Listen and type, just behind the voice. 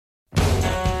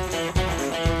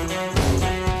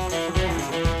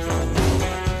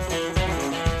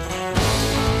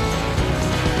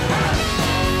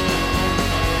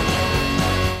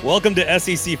Welcome to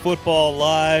SEC Football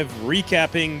Live,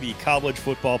 recapping the college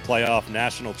football playoff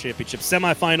national championship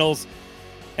semifinals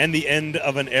and the end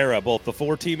of an era, both the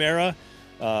four-team era,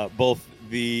 both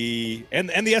the and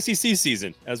the SEC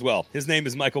season as well. His name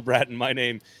is Michael Bratton. My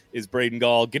name is Braden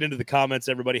Gall. Get into the comments,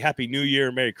 everybody. Happy New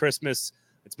Year, Merry Christmas.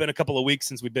 It's been a couple of weeks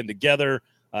since we've been together.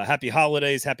 Happy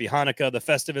holidays, happy Hanukkah, the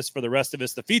Festivus for the rest of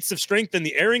us, the feats of strength and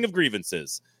the airing of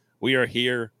grievances. We are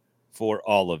here for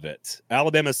all of it.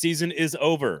 Alabama season is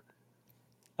over.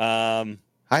 I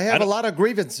have a lot of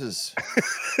grievances.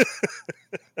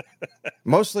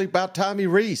 Mostly about Tommy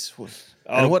Rees.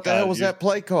 And what the hell was that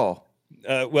play call?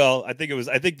 Well, I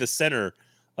think the center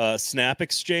snap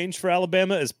exchange for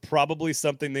Alabama is probably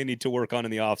something they need to work on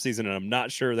in the offseason, and I'm not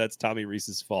sure that's Tommy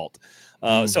Rees's fault.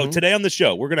 So today on the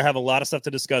show, we're going to have a lot of stuff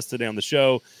to discuss today on the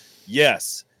show.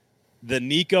 Yes, the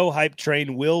Nico hype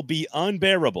train will be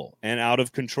unbearable and out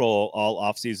of control all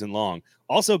offseason long.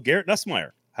 Also, Garrett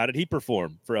Nussmeier, how did he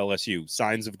perform for LSU?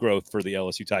 Signs of growth for the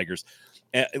LSU Tigers.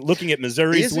 Looking at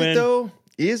Missouri's win.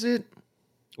 Is it?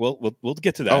 Well, we'll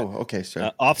get to that. Oh, okay,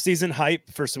 sir. Off-season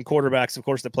hype for some quarterbacks, of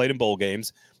course, that played in bowl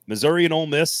games. Missouri and Ole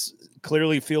Miss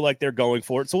clearly feel like they're going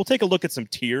for it. So we'll take a look at some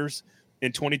tiers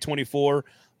in 2024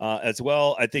 as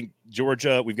well. I think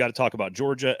Georgia, we've got to talk about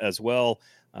Georgia as well.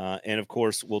 And, of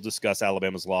course, we'll discuss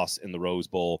Alabama's loss in the Rose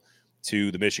Bowl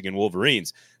to the Michigan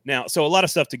Wolverines. Now, so a lot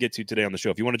of stuff to get to today on the show.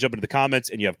 If you want to jump into the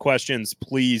comments and you have questions,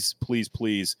 please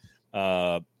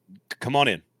come on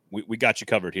in. We got you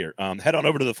covered here. Head on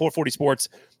over to the 440 Sports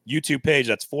YouTube page.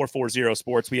 That's 440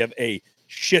 Sports. We have a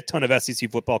shit ton of SEC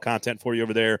football content for you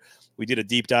over there. We did a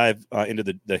deep dive into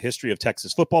the history of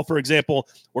Texas football, for example.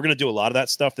 We're going to do a lot of that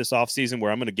stuff this offseason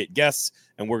where I'm going to get guests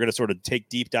and we're going to sort of take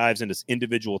deep dives into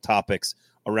individual topics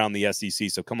around the SEC.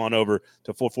 So come on over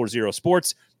to 440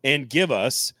 Sports and give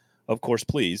us, of course,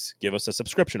 please give us a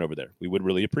subscription over there. We would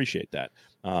really appreciate that.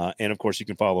 And, of course, you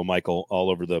can follow Michael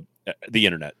all over the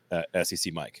internet,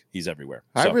 SEC Mike. He's everywhere.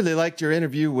 I really liked your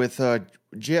interview with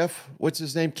Jeff. What's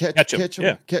his name?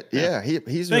 Ketchum. Yeah.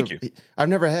 Thank you. I've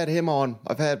never had him on.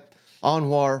 I've had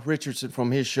Anwar Richardson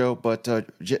from his show, but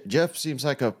Jeff seems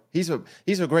like he's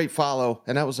a great follow,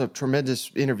 and that was a tremendous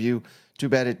interview. Too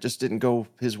bad it just didn't go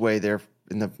his way there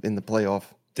in the playoff.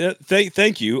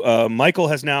 Thank you. Michael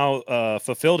has now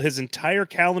fulfilled his entire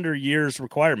calendar year's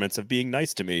requirements of being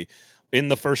nice to me in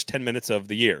the first 10 minutes of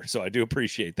the year. So I do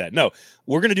appreciate that. No,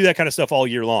 we're going to do that kind of stuff all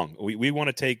year long. We want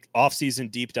to take off-season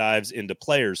deep dives into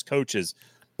players, coaches,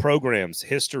 programs,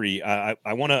 history. I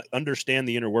want to understand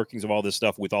the inner workings of all this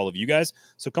stuff with all of you guys.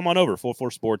 So come on over,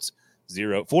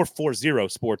 440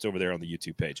 Sports over there on the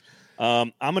YouTube page.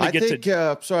 I'm going to get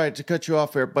to... sorry to cut you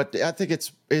off here, but I think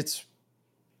it's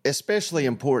especially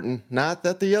important, not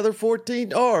that the other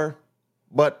 14 are,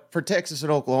 but for Texas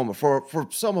and Oklahoma, for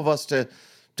some of us to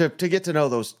get to know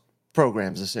those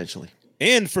programs, essentially.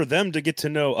 And for them to get to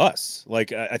know us.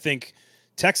 Like, I think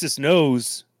Texas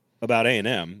knows about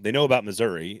A&M, they know about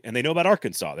Missouri, and they know about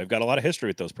Arkansas. They've got a lot of history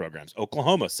with those programs.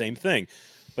 Oklahoma, same thing.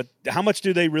 But how much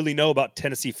do they really know about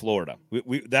Tennessee, Florida?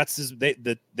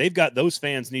 They've got those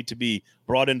fans need to be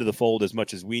brought into the fold as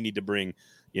much as we need to bring,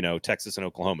 Texas and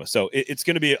Oklahoma. So it's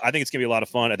going to be, I think it's going to be a lot of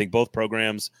fun. I think both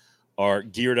programs are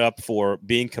geared up for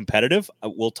being competitive.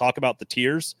 We'll talk about the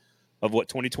tiers of what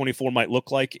 2024 might look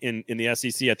like in the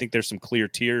SEC. I think there's some clear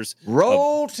tiers.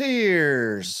 Roll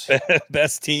tiers.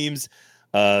 Best teams,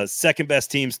 second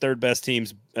best teams, third best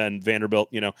teams, and Vanderbilt,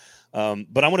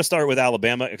 but I want to start with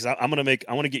Alabama because I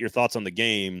want to get your thoughts on the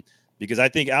game because I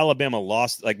think Alabama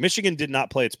lost. Like Michigan did not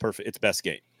play its best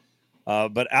game.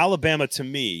 But Alabama, to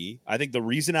me, I think the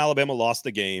reason Alabama lost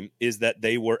the game is that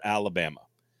they were Alabama.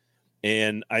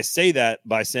 And I say that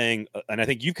by saying, and I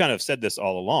think you kind of said this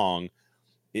all along,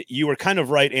 you were kind of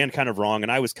right and kind of wrong,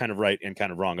 and I was kind of right and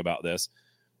kind of wrong about this.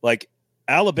 Like,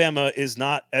 Alabama is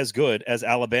not as good as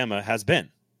Alabama has been.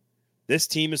 This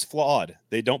team is flawed.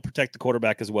 They don't protect the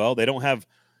quarterback as well. They don't have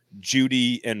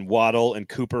Judy and Waddle and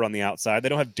Cooper on the outside. They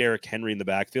don't have Derrick Henry in the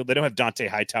backfield. They don't have Dante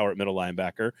Hightower at middle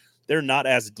linebacker. They're not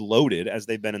as loaded as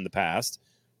they've been in the past.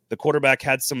 The quarterback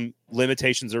had some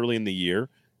limitations early in the year.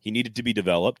 He needed to be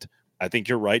developed. I think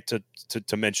you're right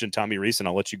to mention Tommy Rees, and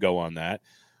I'll let you go on that.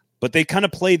 But they kind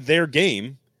of played their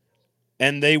game,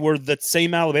 and they were the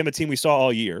same Alabama team we saw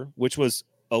all year, which was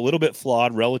a little bit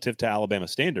flawed relative to Alabama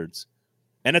standards.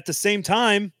 And at the same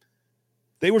time,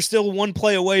 they were still one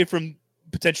play away from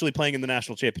potentially playing in the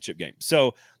national championship game.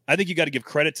 So I think you got to give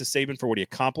credit to Saban for what he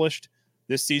accomplished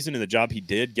this season and the job he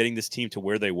did getting this team to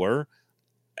where they were.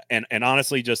 And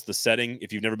honestly, just the setting,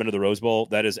 if you've never been to the Rose Bowl,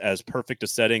 that is as perfect a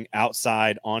setting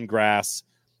outside on grass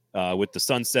with the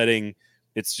sun setting.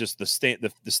 It's just the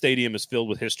stadium is filled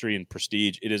with history and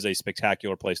prestige. It is a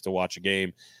spectacular place to watch a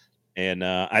game. And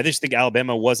I just think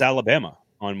Alabama was Alabama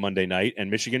on Monday night, and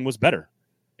Michigan was better.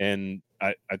 And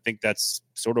I think that's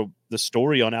sort of the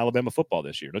story on Alabama football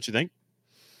this year. Don't you think?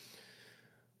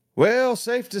 Well,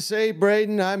 safe to say,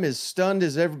 Braden, I'm as stunned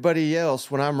as everybody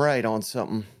else when I'm right on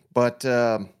something. But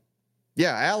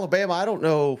yeah, Alabama, I don't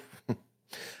know.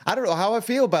 I don't know how I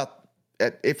feel about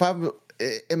it. If I'm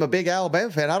a big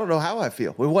Alabama fan, I don't know how I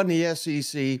feel. We won the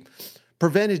SEC,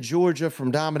 prevented Georgia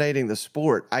from dominating the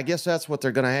sport. I guess that's what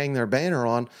they're going to hang their banner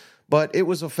on. But it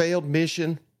was a failed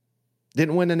mission.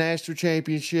 Didn't win the national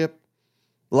championship.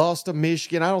 Lost to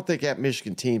Michigan. I don't think that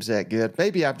Michigan team's that good.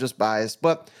 Maybe I'm just biased,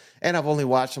 and I've only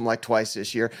watched them like twice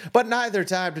this year. But neither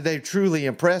time did they truly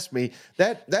impress me.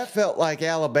 That felt like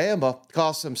Alabama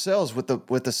cost themselves with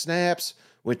the snaps,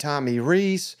 with Tommy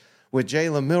Rees, with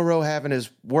Jalen Milroe having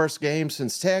his worst game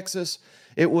since Texas.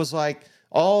 It was like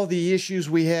all the issues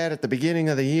we had at the beginning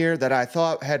of the year that I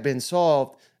thought had been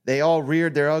solved, they all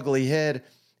reared their ugly head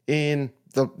in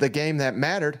the game that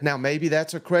mattered. Now, maybe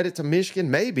that's a credit to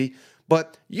Michigan, maybe.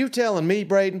 But you telling me,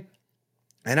 Braden,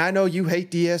 and I know you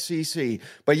hate the SEC,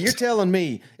 but you're telling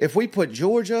me if we put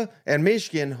Georgia and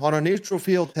Michigan on a neutral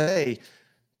field today,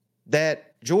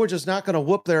 that Georgia's not going to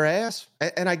whoop their ass?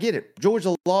 And I get it.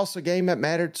 Georgia lost a game that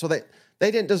mattered, so they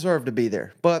didn't deserve to be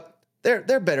there. But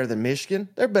they're better than Michigan.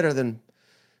 They're better than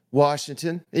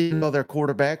Washington, even though their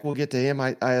quarterback, we'll get to him,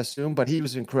 I assume, but he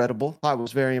was incredible. I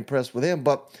was very impressed with him.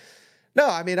 But no,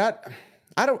 I mean, I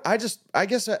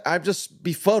guess I'm just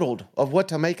befuddled of what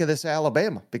to make of this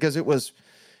Alabama, because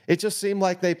it just seemed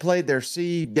like they played their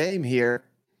C game here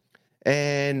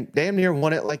and damn near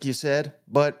won it, like you said,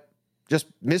 but just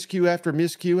miscue after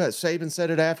miscue. As Saban said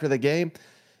it after the game,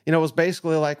 it was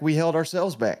basically like we held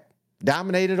ourselves back,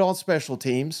 dominated on special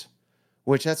teams,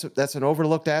 which that's an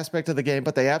overlooked aspect of the game,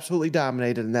 but they absolutely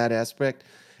dominated in that aspect.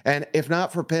 And if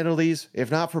not for penalties, if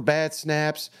not for bad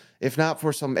snaps, if not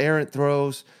for some errant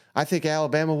throws, I think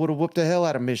Alabama would have whooped the hell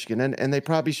out of Michigan, and they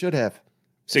probably should have.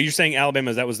 So you're saying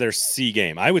Alabama, that was their C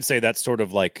game. I would say that's sort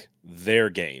of like their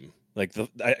game. Like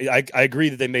I agree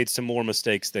that they made some more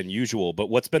mistakes than usual, but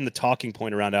what's been the talking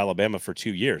point around Alabama for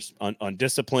 2 years?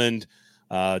 Undisciplined,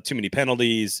 too many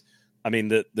penalties. I mean,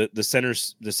 the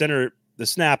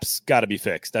snaps got to be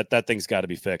fixed. That thing's got to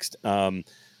be fixed.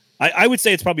 I would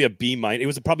say it's probably a B minus. It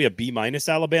was probably a B minus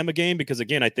Alabama game because,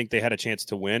 again, I think they had a chance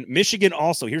to win. Michigan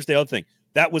also, here's the other thing.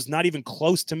 That was not even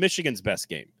close to Michigan's best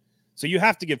game. So you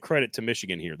have to give credit to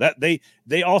Michigan here. That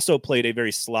they also played a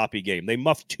very sloppy game. They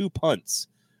muffed 2 punts.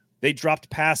 They dropped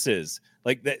passes.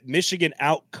 Like that, Michigan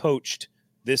outcoached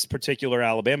this particular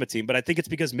Alabama team, but I think it's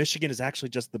because Michigan is actually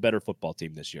just the better football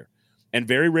team this year. And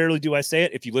very rarely do I say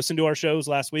it. If you listen to our shows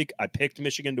last week, I picked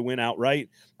Michigan to win outright.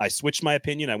 I switched my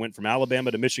opinion. I went from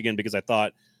Alabama to Michigan because I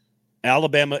thought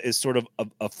Alabama is sort of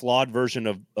a flawed version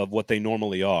of what they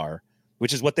normally are,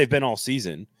 which is what they've been all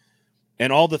season.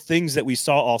 And all the things that we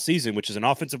saw all season, which is an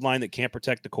offensive line that can't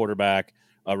protect the quarterback,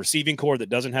 a receiving core that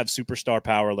doesn't have superstar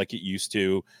power like it used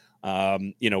to.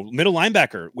 Middle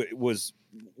linebacker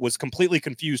was completely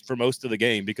confused for most of the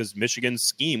game because Michigan's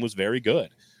scheme was very good.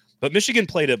 But Michigan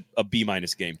played a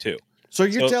B-minus game, too. So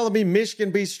you're telling me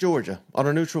Michigan beats Georgia on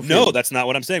a neutral field? No, that's not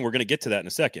what I'm saying. We're going to get to that in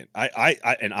a second.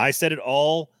 I said it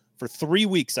all for 3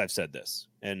 weeks. I've said this.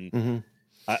 And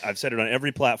I've said it on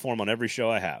every platform, on every show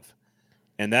I have.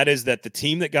 And that is that the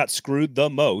team that got screwed the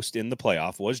most in the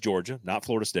playoff was Georgia, not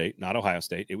Florida State, not Ohio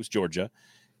State. It was Georgia.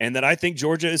 And that I think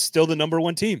Georgia is still the number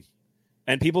one team.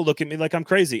 And people look at me like I'm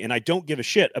crazy. And I don't give a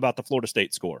shit about the Florida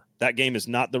State score. That game is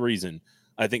not the reason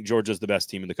I think Georgia's the best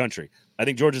team in the country. I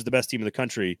think Georgia's the best team in the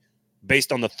country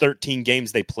based on the 13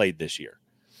 games they played this year.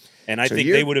 And I think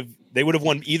they would have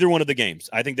won either one of the games.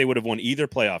 I think they would have won either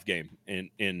playoff game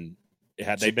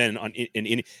had they been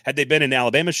in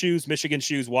Alabama shoes, Michigan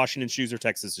shoes, Washington shoes, or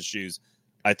Texas shoes.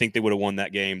 I think they would have won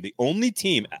that game. The only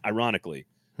team, ironically,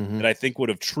 that I think would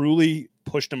have truly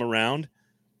pushed them around,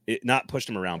 not pushed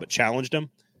them around, but challenged them,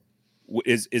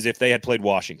 is if they had played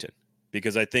Washington.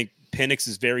 Because I think Penix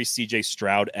is very C.J.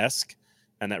 Stroud-esque,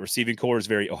 and that receiving core is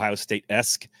very Ohio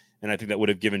State-esque, and I think that would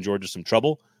have given Georgia some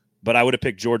trouble. But I would have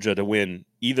picked Georgia to win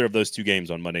either of those 2 games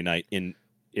on Monday night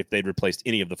if they'd replaced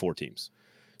any of the 4 teams.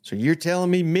 So you're telling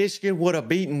me Michigan would have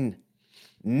beaten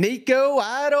Nico?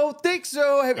 I don't think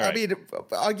so. Right. I mean,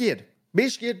 again,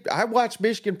 Michigan. I watched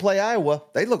Michigan play Iowa.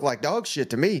 They look like dog shit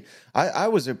to me. I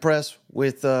was impressed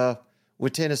with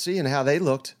Tennessee and how they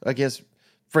looked against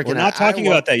freaking. We're not talking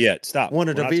Iowa. About that yet. Stop. Won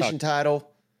a division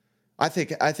title. I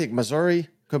think Missouri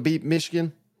could beat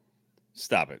Michigan.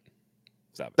 Stop it.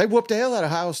 Stop it. They whooped the hell out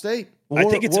of Ohio State. I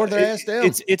think wore their ass down.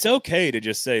 It's okay to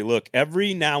just say, look,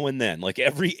 every now and then, like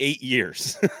every 8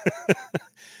 years,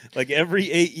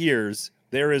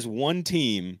 there is one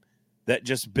team that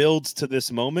just builds to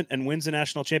this moment and wins a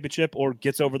national championship or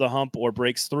gets over the hump or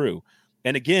breaks through.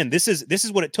 And again, this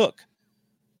is what it took.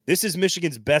 This is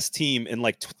Michigan's best team in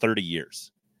like 30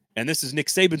 years. And this is Nick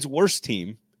Saban's worst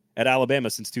team at Alabama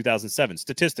since 2007,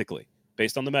 statistically,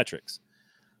 based on the metrics.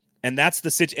 And that's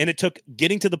the and it took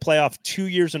getting to the playoff 2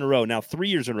 years in a row, now 3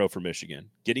 years in a row for Michigan,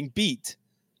 getting beat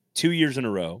 2 years in a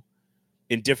row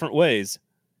in different ways.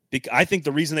 I think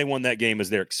the reason they won that game is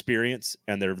their experience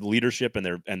and their leadership and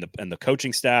the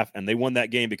coaching staff, and they won that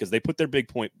game because they put their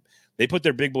big boy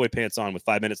pants on with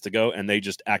 5 minutes to go, and they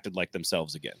just acted like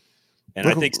themselves again. And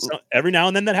I think every now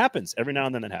and then that happens.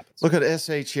 Look at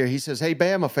SH here. He says, "Hey,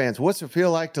 Bama fans, what's it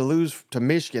feel like to lose to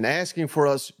Michigan? Asking for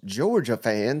us Georgia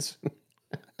fans."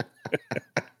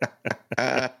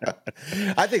 I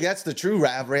think that's the true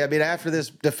rivalry. I mean, after this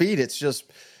defeat, it's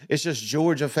just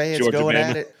Georgia fans going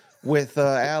at it with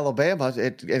Alabama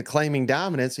and claiming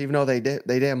dominance, even though they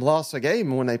damn lost the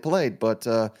game when they played. But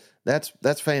that's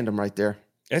fandom right there.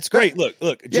 It's great.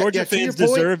 Look, Georgia fans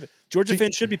deserve. Georgia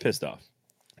fans should be pissed off.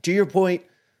 To your point,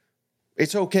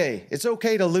 it's okay. It's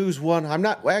okay to lose one.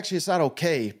 It's not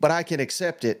okay, but I can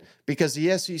accept it because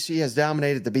the SEC has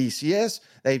dominated the BCS.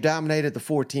 They've dominated the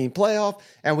 14 playoff,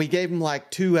 and we gave them like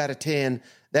 2 out of 10.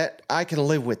 That I can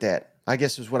live with that, I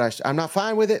guess is what I'm not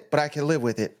fine with it, but I can live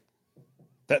with it.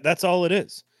 That's all it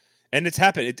is. And it's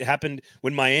happened. It happened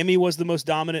when Miami was the most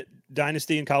dominant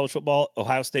dynasty in college football.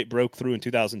 Ohio State broke through in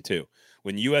 2002.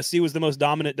 When USC was the most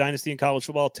dominant dynasty in college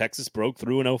football, Texas broke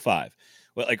through in 2005.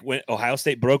 Well, like when Ohio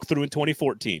State broke through in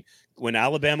 2014, when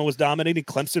Alabama was dominating,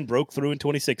 Clemson broke through in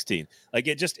 2016. Like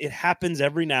it happens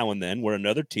every now and then where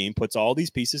another team puts all these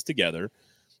pieces together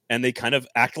and they kind of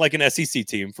act like an SEC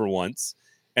team for once.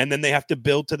 And then they have to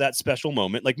build to that special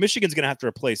moment. Like Michigan's going to have to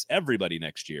replace everybody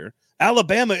next year.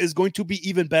 Alabama is going to be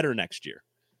even better next year.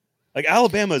 Like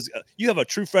you have a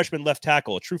true freshman left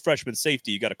tackle, a true freshman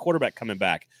safety. You got a quarterback coming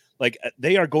back. Like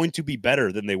they are going to be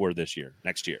better than they were next year.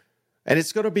 And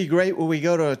it's going to be great when we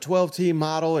go to a 12-team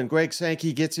model and Greg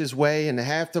Sankey gets his way and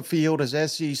half the field is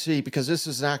SEC, because this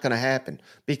is not going to happen.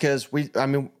 Because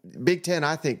Big Ten,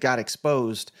 I think, got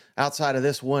exposed outside of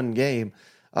this one game.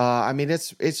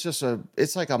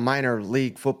 It's like a minor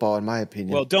league football, in my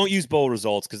opinion. Well, don't use bowl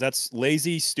results because that's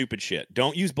lazy, stupid shit.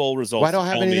 Don't use bowl results. Well, I don't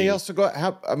have anything else to go.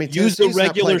 Use the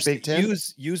regular Big Ten.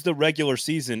 Use the regular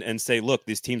season and say, look,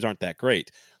 these teams aren't that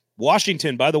great.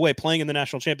 Washington, by the way, playing in the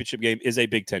national championship game is a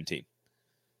Big Ten team.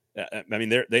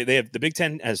 They have the Big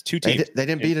Ten has 2 teams. They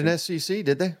didn't beat an SEC,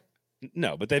 did they?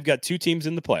 No, but they've got 2 teams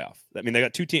in the playoff. They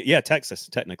got 2 teams. Yeah, Texas,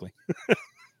 technically.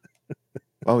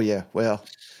 Oh, yeah. Well,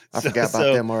 I forgot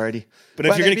about them already. But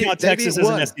if you're going to count Texas as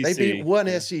an SEC. They beat one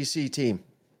SEC team.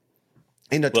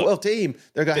 In the 12 team,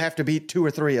 they're going to have to beat 2 or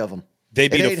 3 of them. They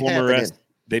beat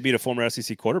a former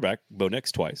SEC quarterback, Bo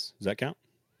Nix, twice. Does that count?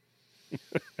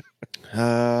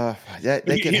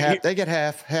 They get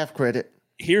half credit.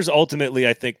 Here's ultimately,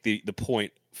 I think, the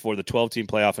point for the 12-team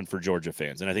playoff and for Georgia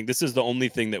fans. And I think this is the only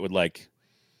thing that would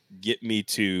get me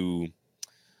to,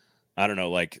 I don't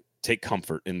know, take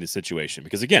comfort in the situation.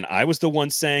 Because again, I was the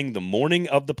one saying the morning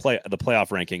of the playoff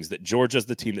rankings that Georgia's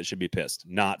the team that should be pissed,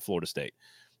 not Florida State.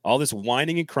 All this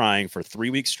whining and crying for 3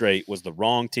 weeks straight was the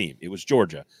wrong team. It was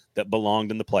Georgia that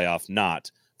belonged in the playoff, not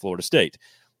Florida State.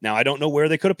 Now, I don't know where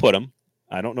they could have put them.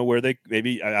 I don't know where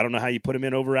I don't know how you put them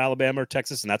in over Alabama or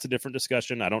Texas, and that's a different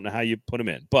discussion. I don't know how you put them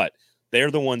in, but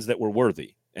they're the ones that were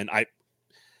worthy. And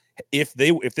if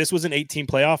this was an 8-team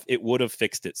playoff, it would have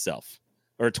fixed itself,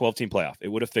 or a 12-team playoff. It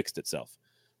would have fixed itself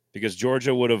because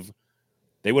Georgia would have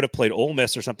played Ole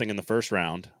Miss or something in the first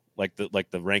round, like the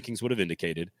rankings would have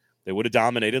indicated. They would have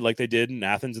dominated like they did in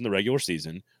Athens in the regular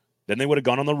season. Then they would have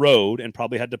gone on the road and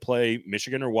probably had to play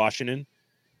Michigan or Washington.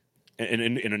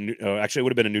 Actually, it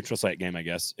would have been a neutral site game, I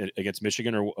guess, against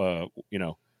Michigan or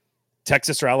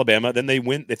Texas or Alabama. Then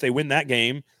if they win that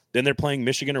game, then they're playing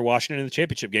Michigan or Washington in the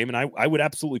championship game, and I would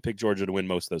absolutely pick Georgia to win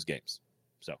most of those games.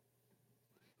 So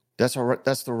that's all right.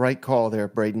 That's the right call there,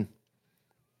 Braden.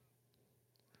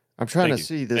 I'm trying to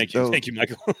see this. Thank you,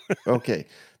 Michael. Okay,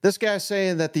 this guy's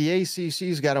saying that the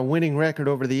ACC's got a winning record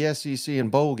over the SEC in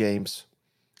bowl games.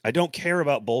 I don't care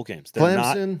about bowl games. They're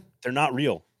not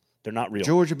real. They're not real.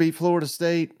 Georgia beat Florida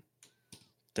State.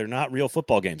 They're not real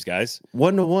football games, guys.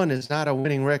 1-1 is not a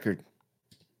winning record.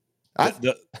 I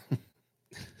thought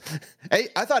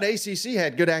ACC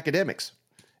had good academics.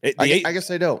 I guess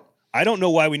they don't. I don't know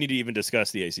why we need to even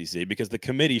discuss the ACC, because the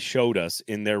committee showed us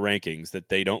in their rankings that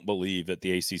they don't believe that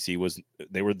the ACC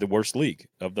they were the worst league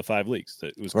of the 5 leagues.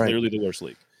 It was clearly the worst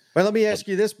league. Well, let me ask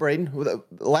you this, Braden. With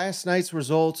last night's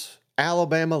results,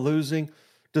 Alabama losing,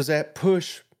 does that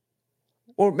push,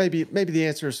 or maybe the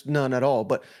answer is none at all,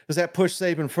 but does that push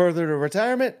Saban further to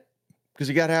retirement because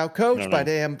he got outcoached by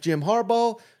damn Jim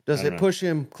Harbaugh? Does it push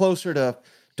him closer to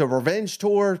Revenge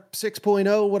Tour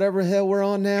 6.0, whatever the hell we're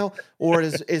on now? Or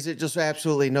is it just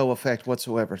absolutely no effect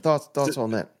whatsoever? Thoughts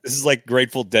on that? This is like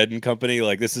Grateful Dead and Company.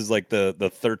 Like, this is like the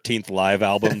 13th live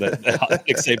album that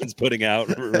Nick Saban's putting out,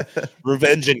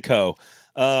 Revenge and Co.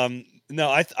 No,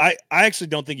 I actually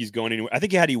don't think he's going anywhere. I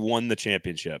think he won the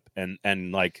championship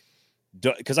and like,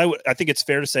 because I think it's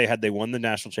fair to say, had they won the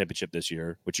national championship this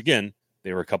year, which again,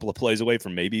 they were a couple of plays away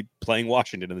from maybe playing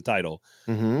Washington in the title.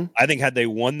 Mm-hmm. I think had they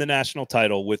won the national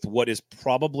title with what is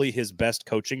probably his best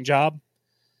coaching job,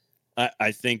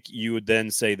 I think you would then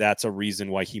say that's a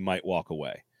reason why he might walk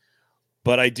away.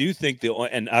 But I do think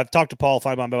and I've talked to Paul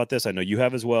Finebaum about this. I know you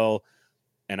have as well.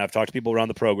 And I've talked to people around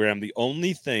the program. The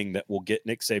only thing that will get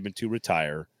Nick Saban to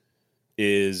retire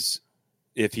is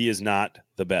if he is not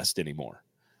the best anymore.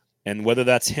 And whether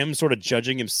that's him sort of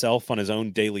judging himself on his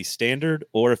own daily standard,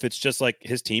 or if it's just like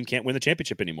his team can't win the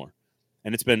championship anymore.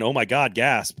 And it's been, oh my God,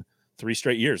 gasp, 3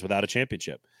 straight years without a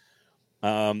championship.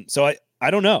 So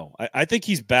I don't know. I think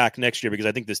he's back next year because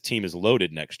I think this team is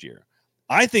loaded next year.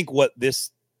 I think what this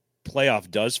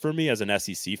playoff does for me as an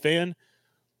SEC fan,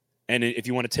 and if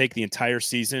you want to take the entire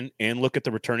season and look at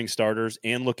the returning starters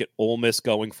and look at Ole Miss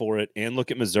going for it and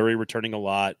look at Missouri returning a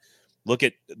lot, look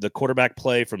at the quarterback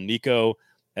play from Nico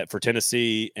for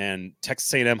Tennessee, and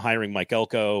Texas A&M hiring Mike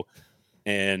Elko,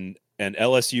 and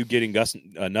LSU getting Gus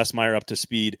Nussmeier up to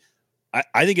speed.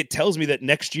 I think it tells me that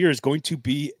next year is going to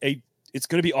be it's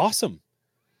going to be awesome.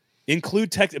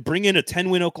 Bring in a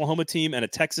 10-win Oklahoma team and a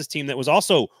Texas team that was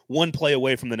also 1 play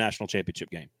away from the national championship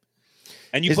game.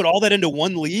 And you put all that into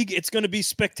one league, it's going to be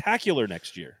spectacular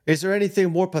next year. Is there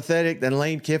anything more pathetic than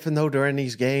Lane Kiffin, though, during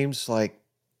these games? Like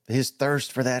his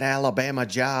thirst for that Alabama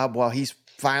job while he's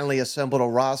finally assembled a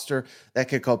roster that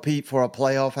could compete for a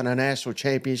playoff and a national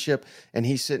championship, and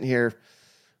he's sitting here,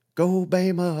 go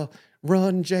Bama,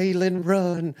 run Jalen,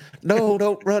 run. No,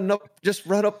 don't run up, just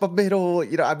run up the middle.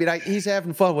 You know, I mean, he's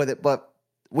having fun with it, but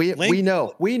we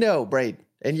know, Braden,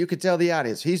 and you can tell the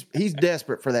audience, he's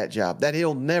desperate for that job that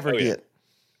he'll never get.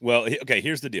 Well, okay,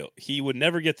 here's the deal. He would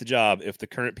never get the job if the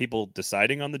current people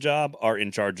deciding on the job are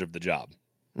in charge of the job.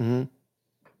 Mm-hmm.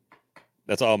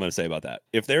 That's all I'm going to say about that.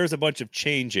 If there's a bunch of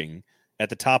changing at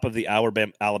the top of the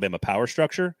Alabama power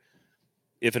structure,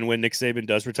 if and when Nick Saban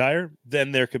does retire,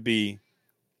 then there could be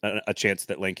a chance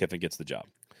that Lane Kiffin gets the job.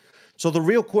 So the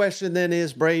real question then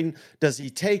is, Braden, does he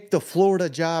take the Florida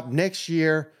job next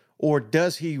year, or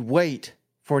does he wait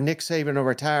for Nick Saban to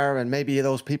retire and maybe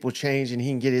those people change and he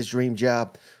can get his dream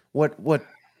job? What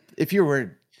if you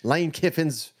were Lane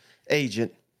Kiffin's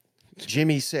agent,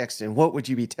 Jimmy Sexton, what would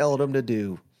you be telling him to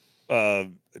do?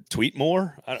 Tweet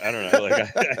more. I don't know.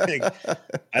 Like I think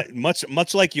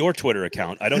much like your Twitter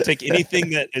account, I don't take anything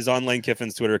that is on Lane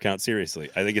Kiffin's Twitter account seriously.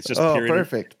 I think it's just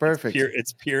perfect.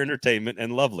 It's pure entertainment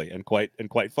and lovely and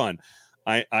quite fun.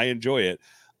 I enjoy it.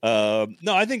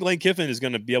 No, I think Lane Kiffin is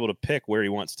going to be able to pick where he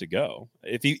wants to go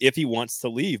if he wants to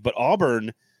leave. But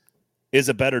Auburn is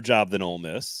a better job than Ole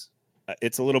Miss.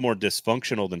 It's a little more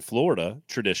dysfunctional than Florida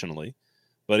traditionally,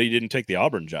 but he didn't take the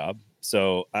Auburn job.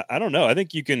 So I don't know. I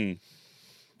think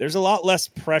there's a lot less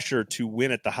pressure to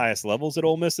win at the highest levels at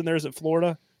Ole Miss than there is at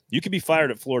Florida. You could be fired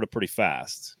at Florida pretty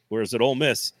fast. Whereas at Ole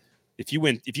Miss, if you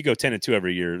go 10-2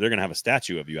 every year, they're going to have a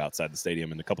statue of you outside the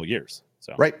stadium in a couple of years.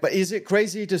 So right. But is it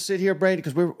crazy to sit here, Brady?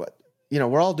 Because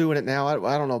we're all doing it now.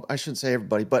 I don't know. I shouldn't say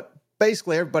everybody, but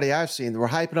basically everybody I've seen, we're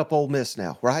hyping up Ole Miss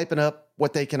now. We're hyping up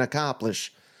what they can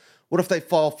accomplish. What if they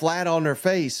fall flat on their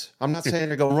face? I'm not saying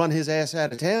they're going to run his ass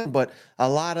out of town, but a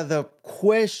lot of the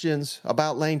questions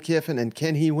about Lane Kiffin and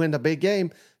can he win the big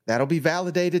game, that'll be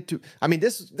validated too. I mean,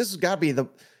 this has got to be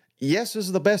this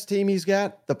is the best team he's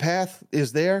got. The path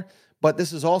is there, but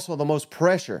this is also the most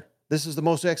pressure. This is the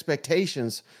most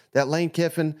expectations that Lane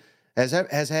Kiffin has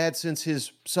had since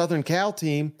his Southern Cal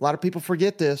team. A lot of people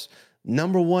forget this.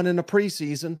 Number 1 in the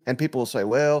preseason, and people will say,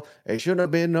 well, they shouldn't have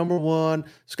been number 1,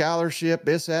 scholarship,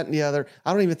 this, that, and the other.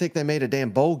 I don't even think they made a damn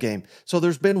bowl game. So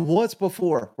there's been once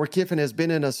before where Kiffin has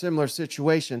been in a similar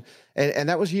situation, and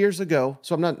that was years ago.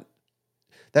 So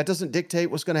that doesn't dictate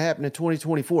what's going to happen in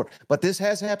 2024. But this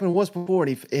has happened once before,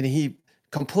 and he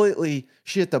completely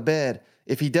shit the bed.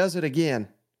 If he does it again,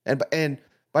 and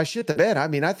by shit the bed, I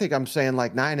mean, I think I'm saying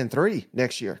like 9-3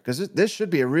 next year, because this should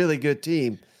be a really good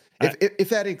team. If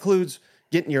that includes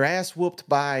getting your ass whooped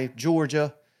by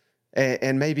Georgia,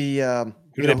 and maybe Who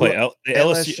do they play?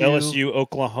 LSU,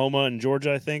 Oklahoma, and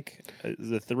Georgia. I think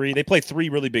the three. They play 3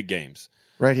 really big games.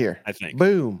 Right here. I think.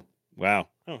 Boom. Wow.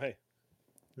 Oh, hey.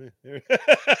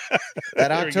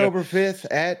 At October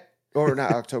 5th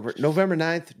November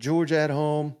 9th, Georgia at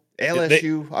home,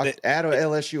 LSU, at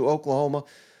LSU, Oklahoma.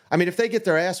 I mean, if they get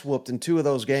their ass whooped in 2 of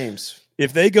those games.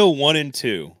 If they go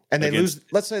 1-2 and they lose,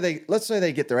 let's say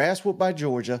they get their ass whooped by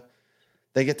Georgia,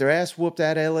 they get their ass whooped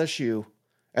at LSU,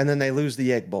 and then they lose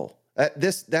the Egg Bowl.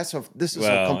 This is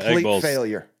a complete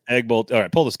failure. Egg Bowl. All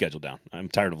right, pull the schedule down. I'm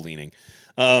tired of leaning.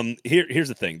 Here's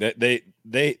the thing that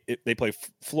they play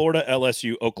Florida,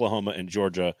 LSU, Oklahoma, and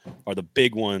Georgia are the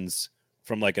big ones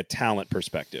from like a talent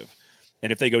perspective.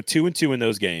 And if they go 2-2 in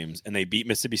those games and they beat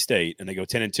Mississippi State and they go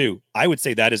 10-2, I would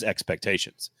say that is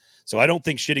expectations. So I don't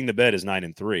think shitting the bed is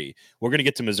 9-3. We're going to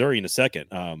get to Missouri in a second.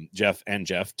 Jeff,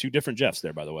 2 different Jeffs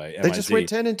there, by the way. They just went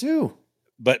 10-2.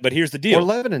 But here's the deal.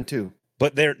 Or 11-2.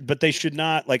 But they should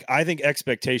not, like, I think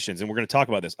expectations, and we're going to talk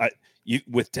about this.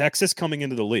 With Texas coming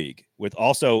into the league with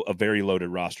also a very loaded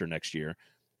roster next year,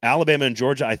 Alabama and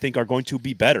Georgia, I think, are going to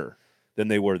be better than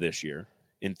they were this year,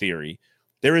 in theory.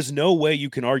 There is no way you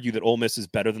can argue that Ole Miss is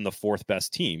better than the 4th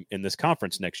best team in this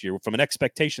conference next year from an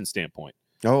expectation standpoint.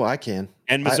 Oh, I can.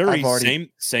 And Missouri,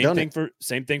 same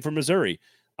thing for Missouri.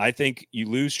 I think you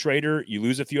lose Schrader, you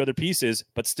lose a few other pieces,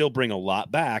 but still bring a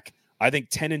lot back. I think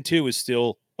 10-2 is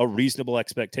still a reasonable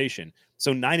expectation.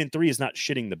 So 9-3 is not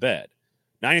shitting the bed.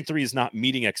 9-3 is not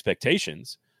meeting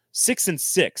expectations.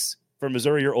 6-6 for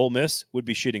Missouri or Ole Miss would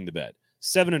be shitting the bed.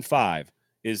 7-5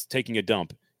 is taking a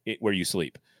dump where you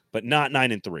sleep, but not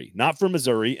 9-3. Not for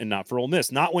Missouri and not for Ole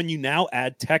Miss. Not when you now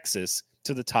add Texas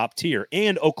to the top tier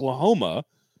and Oklahoma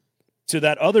to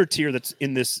that other tier that's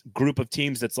in this group of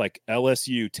teams that's like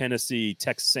LSU, Tennessee,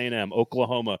 Texas A&M,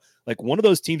 Oklahoma. Like one of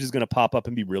those teams is going to pop up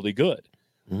and be really good.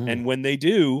 And when they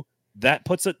do, that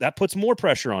puts more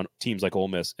pressure on teams like Ole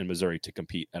Miss and Missouri to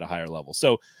compete at a higher level.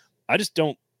 So I just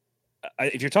don't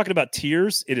if you're talking about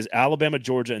tiers, it is Alabama,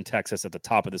 Georgia, and Texas at the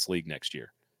top of this league next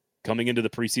year. Coming into the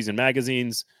preseason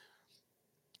magazines,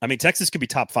 I mean, Texas could be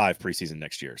top 5 preseason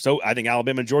next year. So I think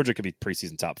Alabama and Georgia could be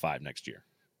preseason top 5 next year.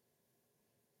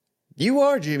 You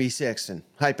are Jimmy Sexton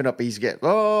hyping up these guys.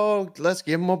 Oh, let's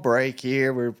give them a break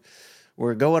here.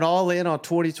 We're going all in on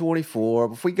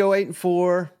 2024. If we go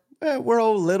 8-4, we're a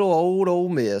little old Ole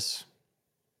Miss.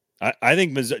 I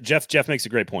think Jeff makes a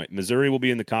great point. Missouri will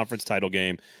be in the conference title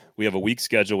game. We have a weak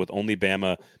schedule with only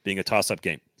Bama being a toss-up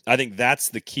game. I think that's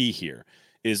the key here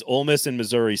is Ole Miss and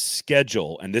Missouri's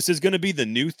schedule, and this is going to be the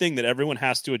new thing that everyone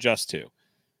has to adjust to.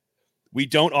 We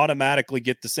don't automatically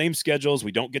get the same schedules.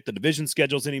 We don't get the division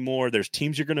schedules anymore. There's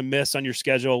teams you're going to miss on your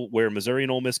schedule where Missouri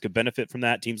and Ole Miss could benefit from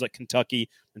that. Teams like Kentucky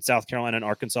and South Carolina and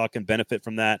Arkansas can benefit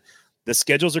from that. The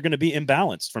schedules are going to be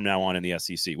imbalanced from now on in the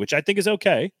SEC, which I think is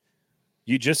okay.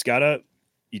 You just gotta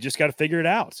figure it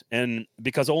out. And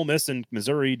because Ole Miss and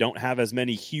Missouri don't have as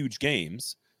many huge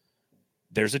games,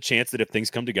 there's a chance that if things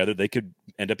come together, they could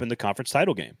end up in the conference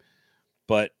title game.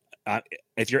 But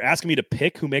if you're asking me to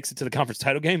pick who makes it to the conference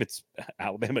title game, it's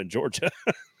Alabama and Georgia.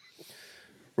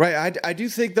 Right. I do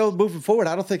think, though, moving forward,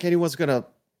 I don't think anyone's going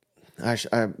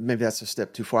to maybe that's a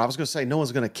step too far. I was going to say no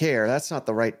one's going to care. That's not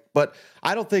the right. But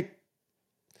I don't think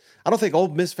Ole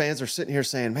Miss fans are sitting here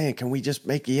saying, man, can we just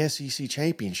make the SEC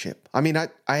championship? I mean, I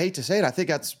hate to say it. I think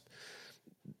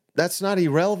that's not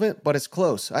irrelevant, but it's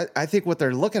close. I think what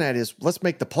they're looking at is let's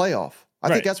make the playoff. I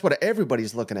think that's what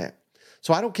everybody's looking at.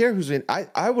 So I don't care who's in.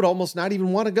 I would almost not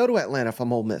even want to go to Atlanta if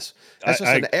I'm Ole Miss. That's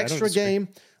just an extra game.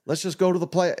 Let's just go to the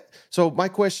play. So my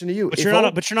question to you: But you're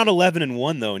not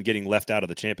 11-1 though, and getting left out of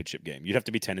the championship game. You'd have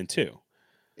to be 10-2.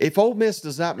 If Ole Miss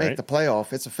does not make the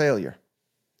playoff, it's a failure,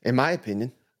 in my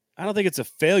opinion. I don't think it's a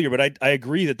failure, but I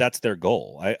agree that that's their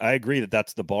goal. I agree that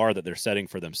that's the bar that they're setting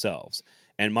for themselves.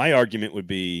 And my argument would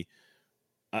be,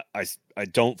 I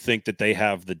don't think that they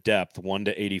have the depth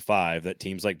 1-85 that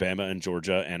teams like Bama and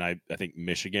Georgia and I think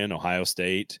Michigan, Ohio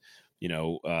State,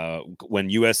 when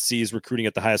USC is recruiting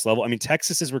at the highest level. I mean,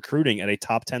 Texas is recruiting at a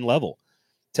top 10 level.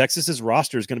 Texas's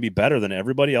roster is going to be better than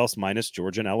everybody else minus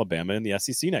Georgia and Alabama in the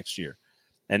SEC next year.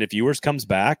 And if Ewers comes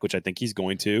back, which I think he's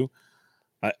going to,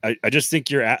 I just think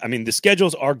the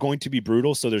schedules are going to be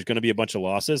brutal, so there's going to be a bunch of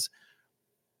losses.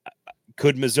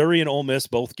 Could Missouri and Ole Miss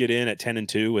both get in at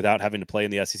 10-2 without having to play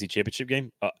in the SEC championship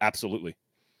game? Absolutely.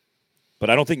 But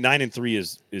I don't think 9-3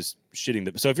 is shitting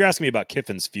them. So if you're asking me about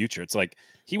Kiffin's future, it's like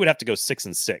he would have to go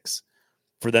 6-6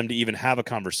 for them to even have a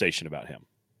conversation about him.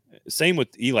 Same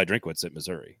with Eli Drinkwitz at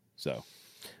Missouri. So,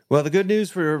 well, the good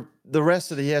news for the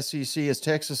rest of the SEC is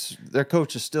Texas, their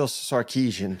coach is still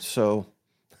Sarkisian. So,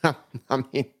 I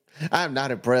mean, I'm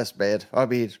not impressed, man. I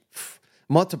mean,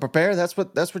 month to prepare. That's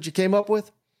what you came up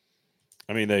with.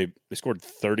 I mean, they scored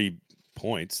 31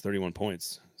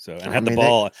 points. So and I had the mean,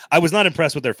 ball. I was not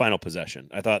impressed with their final possession.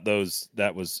 I thought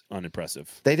that was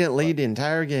unimpressive. They didn't lead the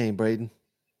entire game, Braden.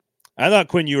 I thought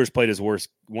Quinn Ewers played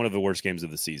one of the worst games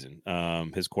of the season.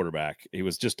 His quarterback, he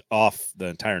was just off the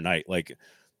entire night. Like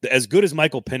as good as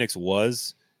Michael Penix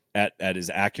was at his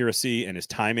accuracy and his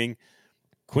timing,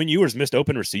 Quinn Ewers missed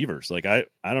open receivers. Like I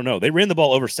don't know. They ran the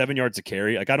ball over 7 yards a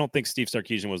carry. Like I don't think Steve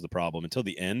Sarkisian was the problem until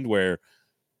the end, where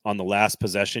on the last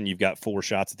possession you've got 4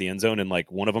 shots at the end zone, and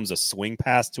like one of them's a swing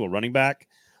pass to a running back,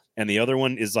 and the other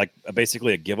one is like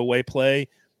basically a giveaway play.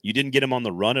 You didn't get him on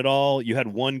the run at all. You had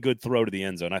one good throw to the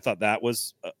end zone. I thought that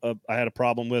was I had a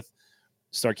problem with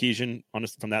Sarkisian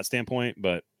from that standpoint,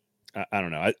 but I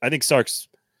don't know. I think Sark's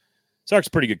a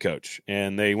pretty good coach,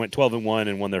 and they went 12-1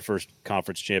 and won their first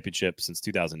conference championship since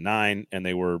 2009, and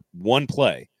they were one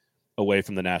play away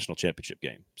from the national championship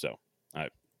game. So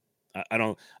I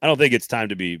don't think it's time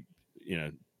to be,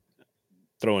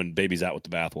 throwing babies out with the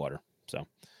bathwater. So,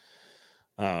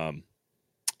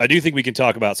 I do think we can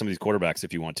talk about some of these quarterbacks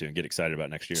if you want to and get excited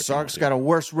about next year. Sark's got a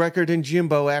worse record than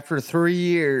Jimbo after 3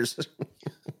 years.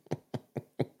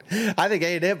 I think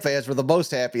A&M fans were the most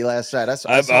happy last night.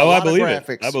 I believe graphics,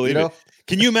 it. I believe it.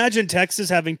 Can you imagine Texas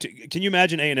can you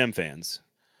imagine A&M fans,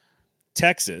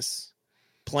 Texas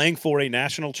playing for a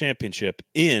national championship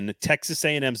in Texas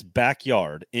A&M's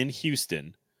backyard in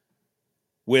Houston,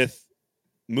 with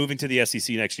moving to the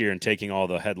SEC next year and taking all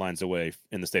the headlines away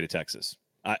in the state of Texas?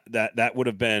 That would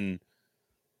have been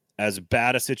as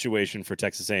bad a situation for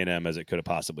Texas A&M as it could have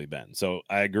possibly been. So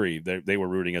I agree. They were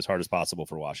rooting as hard as possible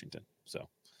for Washington. So,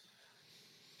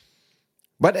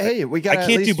 but hey,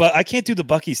 I can't do the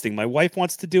Buc-ee's thing. My wife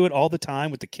wants to do it all the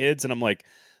time with the kids, and I'm like,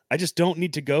 I just don't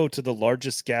need to go to the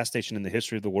largest gas station in the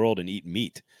history of the world and eat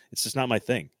meat. It's just not my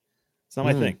thing. It's not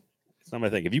my thing. It's not my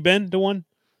thing. Have you been to one?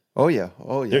 Oh yeah.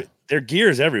 Their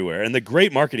gear's everywhere, and the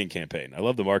great marketing campaign. I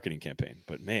love the marketing campaign,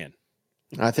 but man,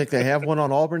 I think they have one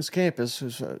on Auburn's campus,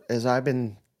 as I've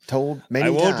been told many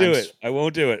times. I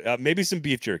won't do it. Maybe some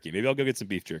beef jerky. Maybe I'll go get some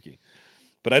beef jerky.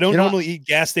 But I don't normally eat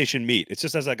gas station meat. It's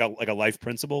just as like a life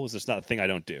principle. It's just not a thing I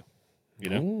don't do.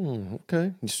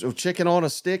 Okay. So chicken on a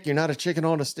stick. You're not a chicken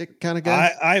on a stick kind of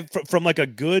guy. I from like a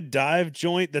good dive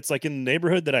joint that's like in the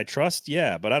neighborhood that I trust.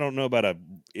 Yeah, but I don't know about a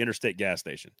interstate gas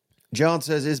station. John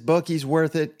says, "Is Buc-ee's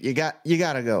worth it? You got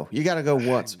to go. You got to go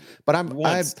once." But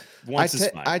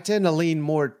I tend to lean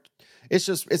more.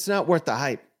 It's not worth the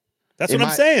hype. That's what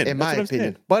I'm saying. In my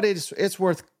opinion, but it's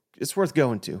worth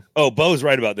going to. Oh, Bo's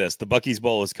right about this. The Buc-ee's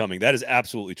Bowl is coming. That is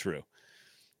absolutely true.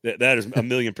 That is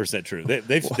 1,000,000% true.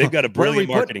 They've got a brilliant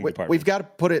marketing department. We've got to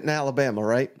put it in Alabama,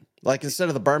 right? Like instead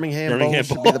of the Birmingham Bowl, it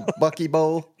should be the Buc-ee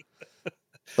Bowl,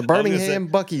 the Birmingham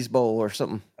Buc-ee's Bowl or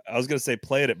something. I was going to say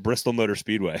play it at Bristol Motor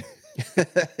Speedway.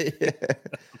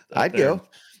 I'd go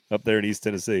up there in East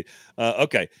Tennessee.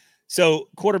 Okay, so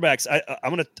quarterbacks. I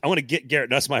want to get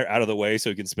Garrett Nussmeier out of the way so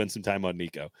he can spend some time on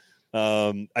Nico.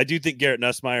 I do think Garrett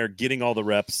Nussmeier getting all the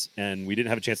reps, and we didn't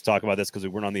have a chance to talk about this because we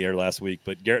weren't on the air last week,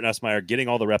 but Garrett Nussmeier getting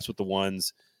all the reps with the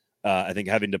ones, I think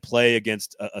having to play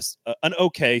against an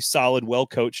okay, solid,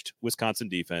 well-coached Wisconsin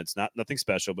defense, nothing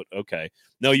special, but okay.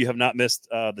 No, you have not missed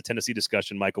the Tennessee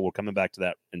discussion, Michael. We're coming back to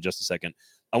that in just a second.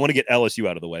 I want to get LSU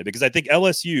out of the way because I think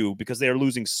LSU, because they are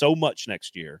losing so much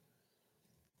next year.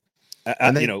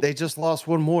 And they just lost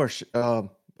one more.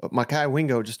 Mekhi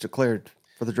Wingo just declared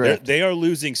for the draft. They are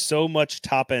losing so much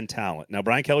top-end talent. Now,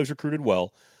 Brian Kelly's recruited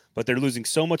well, but they're losing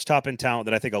so much top-end talent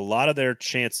that I think a lot of their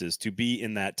chances to be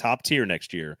in that top tier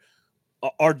next year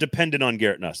are dependent on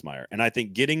Garrett Nussmeier. And I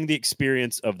think getting the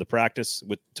experience of the practice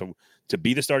to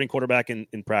be the starting quarterback in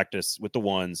practice with the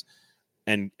ones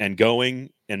and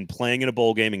going and playing in a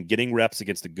bowl game and getting reps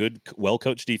against a good,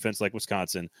 well-coached defense like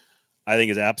Wisconsin, I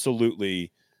think is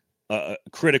absolutely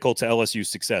critical to LSU's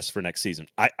success for next season.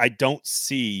 I don't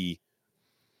see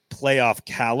playoff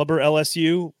caliber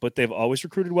LSU, but they've always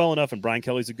recruited well enough, and Brian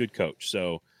Kelly's a good coach.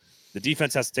 So the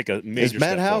defense has to take a major step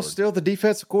forward. Is Matt House still the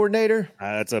defensive coordinator?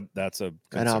 That's a concern.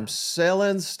 And I'm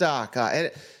selling stock.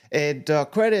 And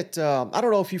credit, I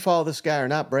don't know if you follow this guy or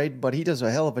not, Braden, but he does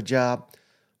a hell of a job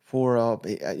for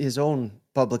his own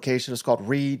publication. It's called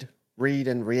Read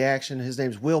and Reaction. His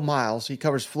name's Will Miles. He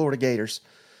covers Florida Gators.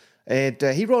 And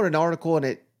he wrote an article in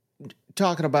it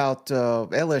talking about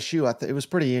LSU. I think it was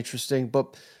pretty interesting.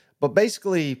 But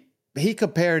basically, he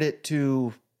compared it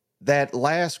to that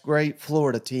last great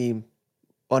Florida team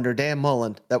under Dan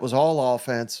Mullen that was all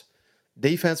offense.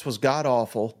 Defense was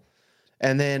god-awful.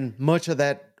 And then much of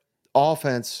that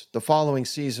offense the following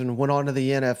season went on to the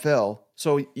NFL.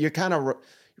 So you're kind of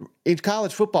in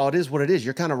college football, it is what it is.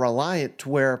 You're kind of reliant to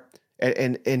where,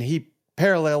 and he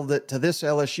paralleled it to this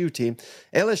LSU team.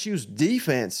 LSU's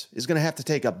defense is going to have to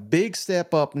take a big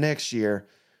step up next year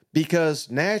because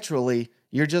naturally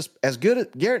you're just as good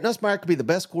at Garrett Nussmeier could be the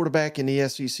best quarterback in the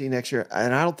SEC next year,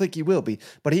 and I don't think he will be,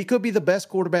 but he could be the best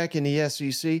quarterback in the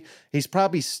SEC. He's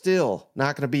probably still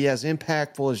not going to be as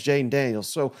impactful as Jaden Daniels.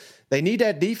 So they need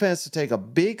that defense to take a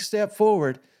big step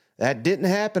forward. That didn't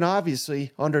happen,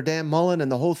 obviously, under Dan Mullen, and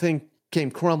the whole thing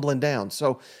came crumbling down.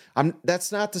 So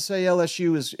that's not to say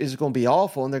LSU is going to be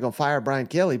awful and they're going to fire Brian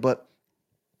Kelly, but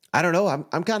I don't know.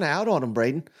 I'm kind of out on them,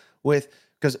 Braden,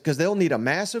 because they'll need a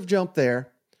massive jump there.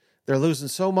 They're losing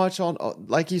so much on,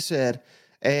 like you said,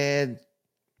 and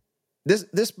this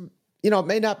it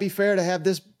may not be fair to have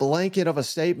this blanket of a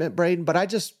statement, Braden, but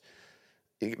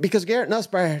because Garrett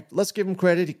Nussmeier, let's give him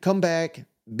credit. He come back,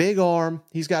 big arm.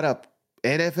 He's got a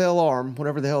NFL arm,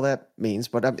 whatever the hell that means.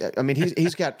 But I mean,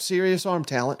 he's got serious arm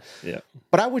talent. Yeah.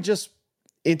 But I would just,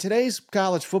 in today's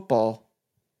college football,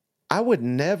 I would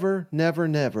never,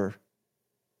 even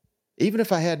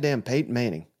if I had damn Peyton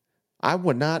Manning, I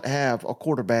would not have a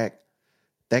quarterback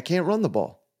that can't run the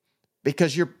ball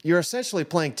because you're essentially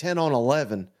playing 10 on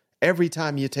 11 every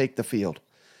time you take the field.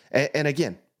 And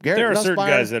again, there are certain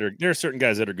guys that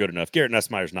are good enough. Garrett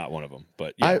Nussmeier's not one of them,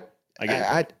 but yeah,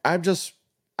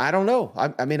 I don't know.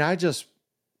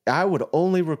 I would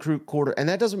only recruit quarter, and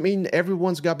that doesn't mean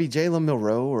everyone's got to be Jalen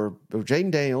Milroe or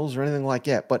Jaden Daniels or anything like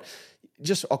that, but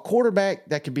just a quarterback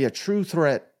that could be a true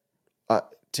threat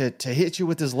to hit you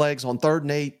with his legs on 3rd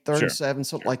and 8, 3rd and 7,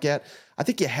 something like that. I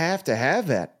think you have to have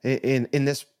that in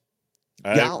this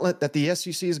gauntlet that the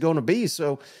SEC is going to be.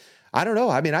 So I don't know.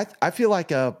 I mean, I feel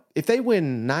like if they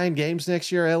win 9 games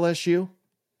next year, LSU,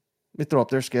 let me throw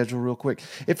up their schedule real quick.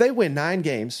 If they win 9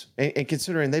 games, and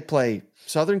considering they play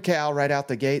Southern Cal right out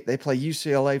the gate, they play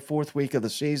UCLA 4th week of the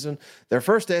season. Their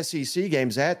first SEC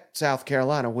game's at South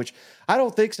Carolina, which I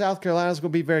don't think South Carolina's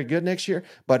going to be very good next year,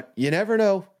 but you never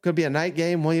know. Could be a night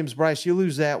game. Williams-Brice, you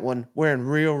lose that one, we're in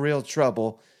real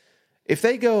trouble. If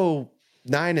they go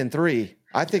 9-3,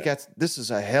 I think this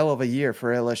is a hell of a year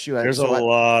for LSU. There's a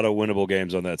lot of winnable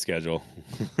games on that schedule.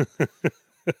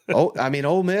 I mean,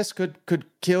 Ole Miss could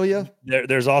kill you.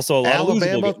 There's also a lot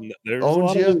Alabama of losable.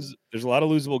 There's a lot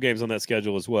of losable games on that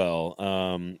schedule as well.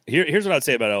 Here's what I'd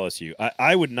say about LSU.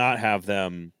 I would not have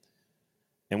them,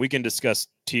 and we can discuss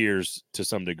tiers to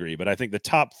some degree, but I think the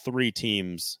top 3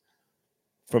 teams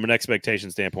from an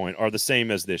expectation standpoint are the same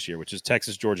as this year, which is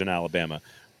Texas, Georgia, and Alabama.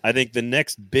 I think the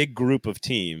next big group of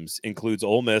teams includes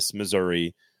Ole Miss,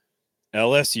 Missouri,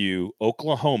 LSU,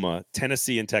 Oklahoma,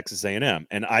 Tennessee, and Texas A&M.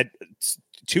 And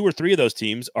 2 or 3 of those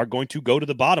teams are going to go to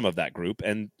the bottom of that group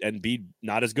and be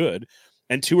not as good.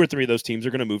 And 2 or 3 of those teams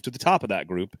are going to move to the top of that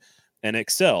group and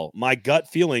excel. My gut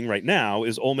feeling right now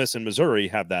is Ole Miss and Missouri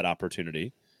have that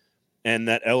opportunity, and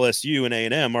that LSU and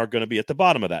A&M are going to be at the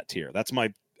bottom of that tier. That's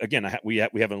we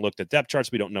haven't looked at depth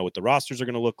charts. We don't know what the rosters are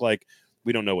going to look like.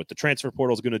 We don't know what the transfer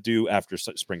portal is going to do after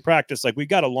spring practice. Like, we've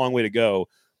got a long way to go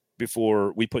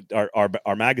before we put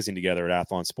our magazine together at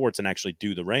Athlon Sports and actually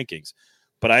do the rankings.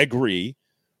 But I agree.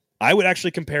 I would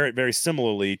actually compare it very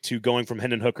similarly to going from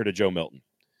Hendon Hooker to Joe Milton.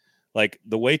 Like,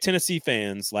 the way Tennessee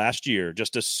fans last year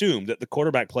just assumed that the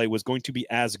quarterback play was going to be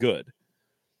as good.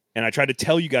 And I tried to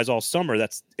tell you guys all summer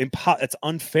that's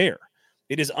unfair.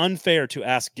 It is unfair to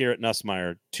ask Garrett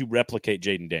Nussmeier to replicate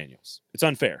Jaden Daniels. It's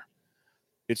unfair.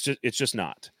 It's just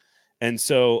not. And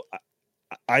so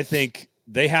I think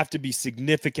they have to be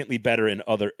significantly better in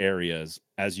other areas,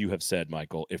 as you have said,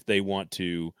 Michael, if they want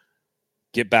to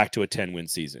get back to a 10-win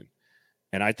season.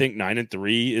 And I think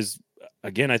 9-3 is,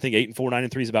 again, I think 8-4,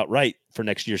 9-3 is about right for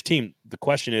next year's team. The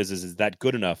question is that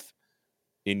good enough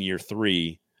in year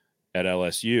 3 at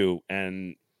LSU?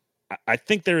 And I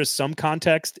think there is some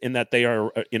context in that they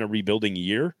are in a rebuilding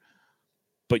year,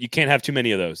 but you can't have too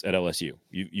many of those at LSU.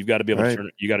 You've got to be able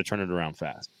to turn it around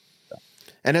fast. So.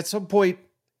 And at some point,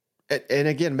 and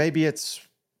again, maybe it's,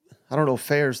 I don't know if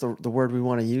fair is the word we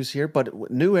want to use here,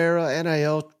 but new era,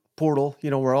 NIL portal,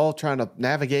 we're all trying to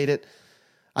navigate it.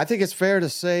 I think it's fair to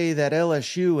say that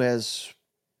LSU has,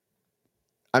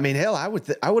 I mean, hell,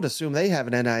 I would assume they have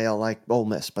an NIL like Ole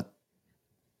Miss, but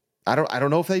I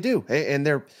don't know if they do. And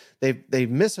they've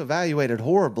misevaluated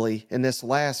horribly in this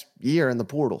last year in the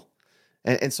portal.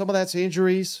 And some of that's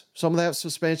injuries, some of that's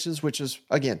suspensions, which is,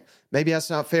 again, maybe that's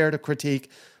not fair to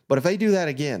critique. But if they do that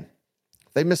again,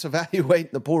 if they misevaluate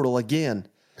the portal again,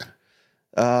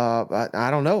 I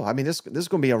don't know. I mean, this is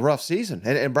going to be a rough season.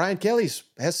 And Brian Kelly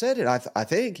has said it. I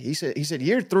think he said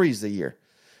year 3 is the year.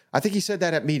 I think he said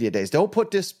that at media days. Don't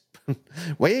put this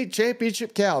way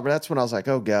championship caliber. That's when I was like,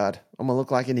 oh God, I'm gonna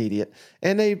look like an idiot.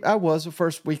 And I was the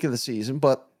first week of the season,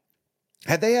 but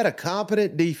had they had a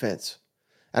competent defense,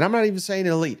 and I'm not even saying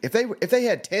elite, if they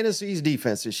had Tennessee's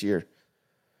defense this year,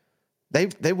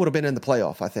 they would have been in the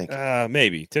playoff, I think.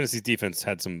 Maybe Tennessee's defense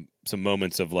had some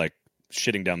moments of like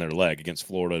shitting down their leg against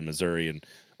Florida and Missouri and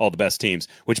all the best teams.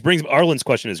 Which brings Arlen's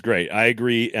question is great. I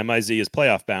agree. MIZ is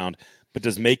playoff bound, but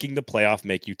does making the playoff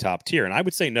make you top tier? And I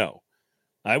would say no.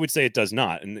 I would say it does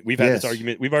not. And we've had this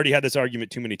argument. We've already had this argument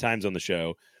too many times on the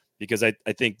show because I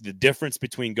think the difference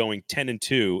between going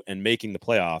 10-2 and making the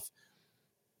playoff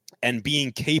and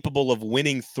being capable of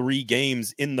winning 3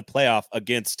 games in the playoff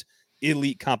against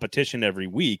elite competition every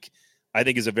week, I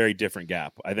think is a very different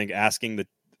gap. I think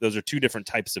those are 2 different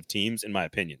types of teams, in my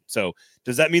opinion. So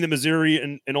does that mean that Missouri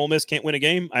and Ole Miss can't win a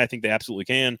game? I think they absolutely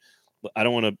can. I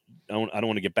don't want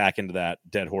to get back into that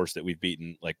dead horse that we've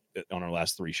beaten like on our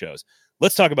last 3 shows.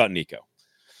 Let's talk about Nico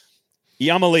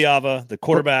Iamaleava, the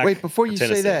quarterback. Wait, before you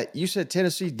say that, you said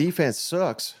Tennessee defense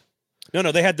sucks.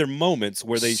 No, they had their moments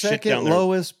where they shit down second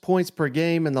lowest points per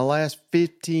game in the last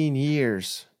 15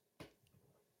 years.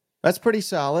 That's pretty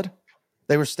solid.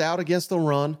 They were stout against the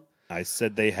run. I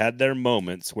said they had their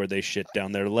moments where they shit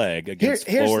down their leg against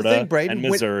Florida the thing, Braden, and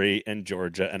Missouri and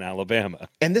Georgia and Alabama.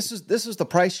 And this is the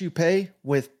price you pay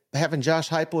with having Josh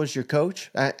Heupel as your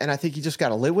coach, and I think you just got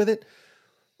to live with it.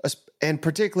 And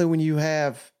particularly when you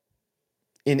have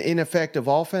an ineffective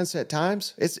offense at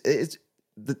times,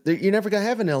 you're never going to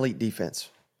have an elite defense.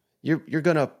 You're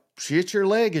going to shit your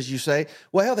leg, as you say.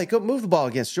 Well, they couldn't move the ball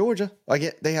against Georgia.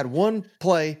 They had one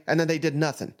play, and then they did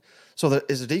nothing. So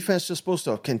is the defense just supposed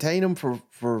to contain them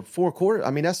for 4 quarters?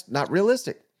 I mean, that's not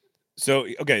realistic. So,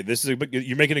 okay,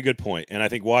 you're making a good point. And I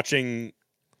think watching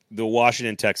the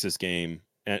Washington-Texas game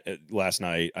last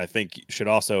night, I think should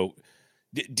also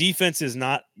defense is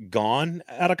not gone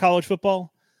out of college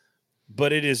football,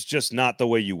 but it is just not the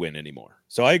way you win anymore.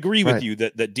 So I agree with you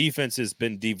that defense has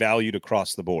been devalued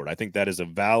across the board. I think that is a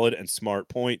valid and smart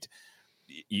point.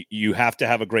 You have to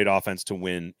have a great offense to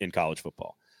win in college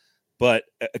football. But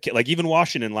like even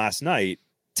Washington last night,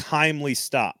 timely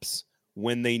stops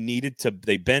when they needed to.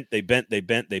 They bent,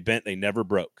 they never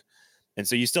broke. And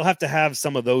so you still have to have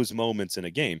some of those moments in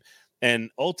a game. And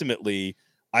ultimately,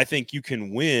 I think you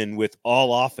can win with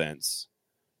all offense.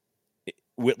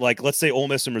 With let's say Ole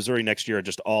Miss and Missouri next year are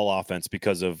just all offense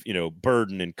because of,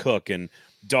 Burden and Cook and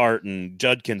Dart and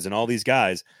Judkins and all these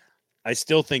guys. I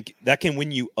still think that can win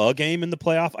you a game in the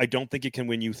playoff. I don't think it can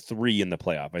win you 3 in the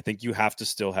playoff. I think you have to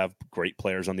still have great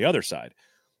players on the other side.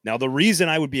 Now, the reason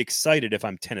I would be excited if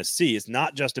I'm Tennessee is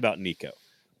not just about Nico.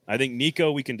 I think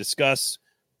Nico, we can discuss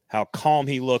how calm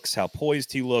he looks, how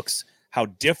poised he looks, how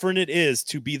different it is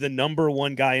to be the number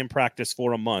 1 guy in practice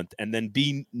for a month and then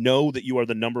know that you are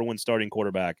the number 1 starting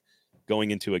quarterback going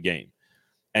into a game.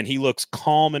 And he looks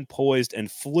calm and poised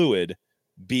and fluid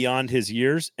beyond his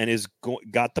years and is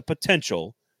got the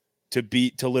potential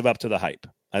to live up to the hype.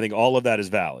 I think all of that is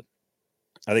valid.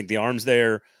 I think the arm's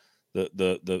there,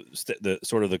 the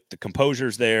sort of the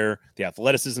composure's there, the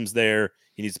athleticism's there.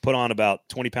 He needs to put on about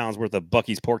 20 pounds worth of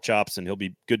Buc-ee's pork chops and he'll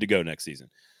be good to go next season.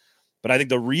 But I think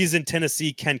the reason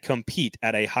Tennessee can compete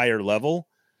at a higher level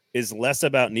is less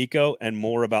about Nico and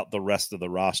more about the rest of the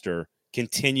roster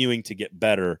continuing to get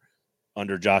better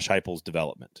under Josh Heupel's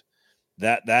development.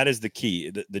 That is the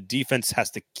key. The defense has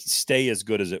to stay as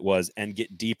good as it was and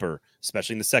get deeper,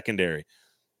 especially in the secondary.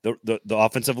 The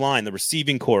offensive line, the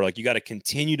receiving core, you got to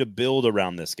continue to build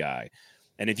around this guy.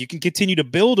 And if you can continue to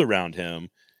build around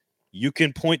him, you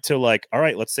can point to all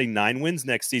right, let's say 9 wins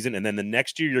next season. And then the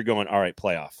next year you're going, all right,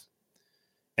 playoff.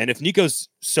 And if Nico's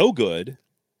so good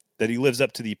that he lives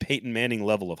up to the Peyton Manning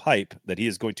level of hype that he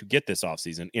is going to get this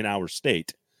offseason in our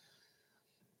state,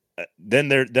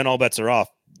 then all bets are off.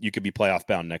 You could be playoff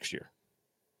bound next year.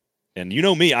 And you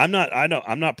know me, I'm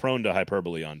not prone to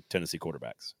hyperbole on Tennessee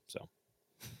quarterbacks. So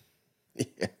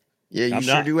yeah, you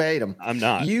sure do hate them. I'm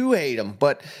not. You hate them,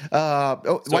 but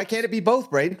why can't it be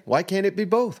both, Braden? Why can't it be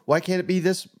both? Why can't it be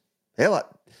this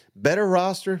better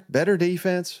roster, better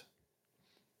defense,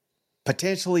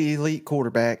 potentially elite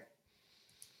quarterback?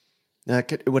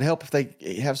 It would help if they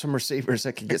have some receivers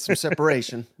that can get some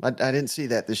separation. I didn't see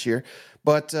that this year,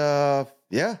 but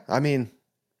yeah, I mean,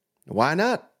 why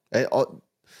not?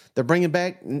 They're bringing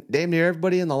back damn near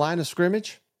everybody in the line of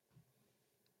scrimmage.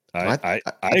 I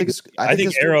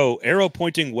think arrow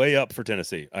pointing way up for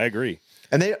Tennessee. I agree,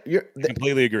 and they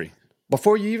completely agree.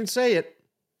 Before you even say it,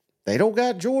 they don't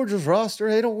got Georgia's roster.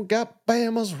 They don't got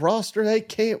Bama's roster. They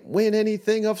can't win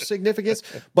anything of significance.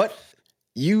 But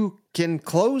you can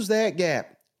close that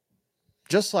gap,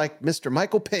 just like Mr.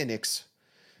 Michael Penix,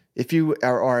 if you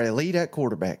are elite at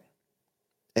quarterback.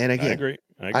 And again,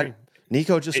 I agree.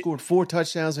 Nico just scored 4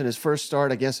 touchdowns in his first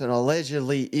start against an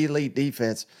allegedly elite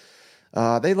defense.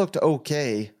 They looked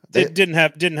okay. They didn't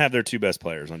have their 2 best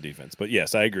players on defense, but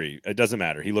yes, I agree. It doesn't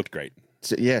matter. He looked great.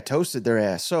 So, yeah, toasted their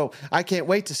ass. So I can't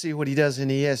wait to see what he does in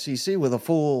the SEC with a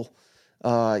full,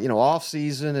 off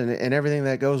season and everything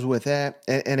that goes with that.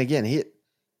 And again,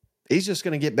 he's just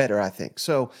going to get better, I think.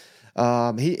 So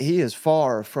he is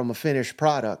far from a finished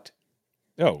product.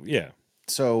 Oh yeah.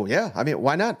 So, yeah, I mean,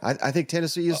 why not? I think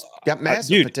Tennessee has got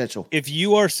massive potential. If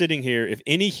you are sitting here, if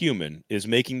any human is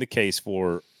making the case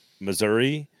for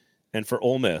Missouri and for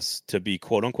Ole Miss to be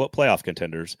quote-unquote playoff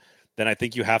contenders, then I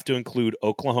think you have to include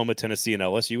Oklahoma, Tennessee, and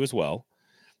LSU as well.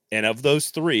 And of those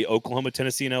 3, Oklahoma,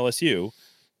 Tennessee, and LSU,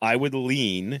 I would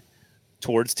lean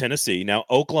towards Tennessee. Now,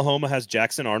 Oklahoma has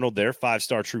Jackson Arnold, their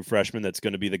 5-star true freshman that's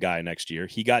going to be the guy next year.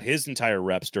 He got his entire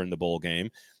reps during the bowl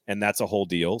game, and that's a whole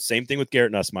deal. Same thing with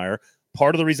Garrett Nussmeier.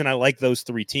 Part of the reason I like those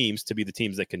 3 teams to be the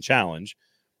teams that can challenge,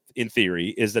 in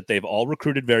theory, is that they've all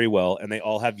recruited very well, and they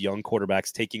all have young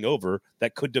quarterbacks taking over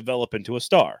that could develop into a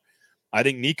star. I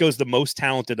think Nico's the most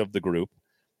talented of the group,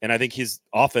 and I think his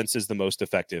offense is the most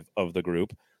effective of the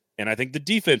group, and I think the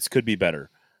defense could be better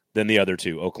than the other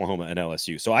 2, Oklahoma and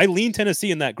LSU. So I lean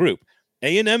Tennessee in that group.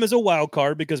 A&M is a wild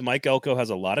card because Mike Elko has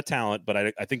a lot of talent, but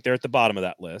I think they're at the bottom of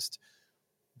that list.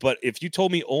 But if you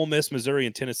told me Ole Miss, Missouri,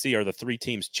 and Tennessee are the 3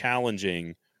 teams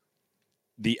challenging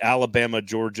the Alabama,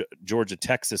 Georgia,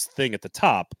 Texas thing at the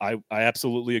top, I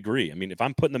absolutely agree. I mean, if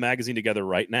I'm putting the magazine together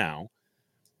right now,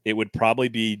 it would probably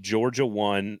be Georgia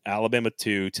 1, Alabama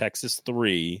 2, Texas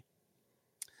 3,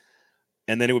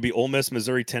 and then it would be Ole Miss,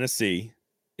 Missouri, Tennessee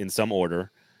in some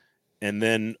order, and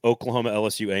then Oklahoma,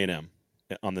 LSU, A&M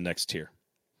on the next tier.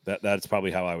 That's probably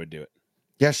how I would do it.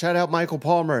 Yeah, shout out Michael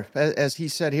Palmer. As he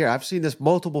said here, I've seen this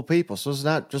multiple people, so it's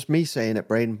not just me saying it,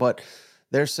 Braden, but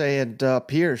they're saying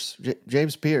Pierce,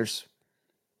 James Pierce,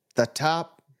 the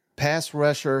top pass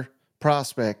rusher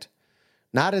prospect,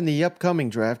 not in the upcoming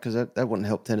draft because that wouldn't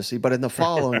help Tennessee, but in the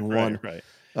following one. Right.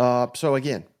 So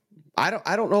again, I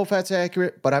don't know if that's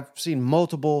accurate, but I've seen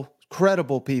multiple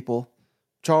credible people.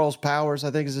 Charles Powers,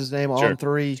 I think is his name, Sure. on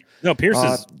 3. No, Pierce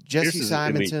is Jesse Pierce is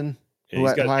Simonson,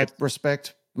 elite. who I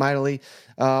respect mightily.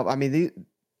 I mean,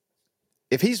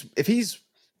 if he's,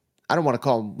 I don't want to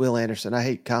call him Will Anderson. I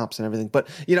hate comps and everything, but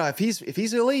if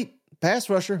he's elite pass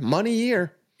rusher, money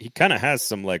year. He kind of has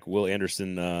some like Will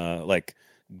Anderson, like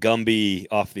Gumby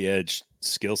off the edge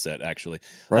skill set, actually.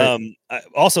 Right.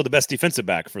 Also, the best defensive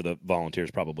back for the Volunteers,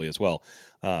 probably as well.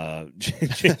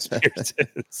 James Pierce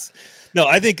is. No,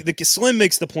 I think the Slim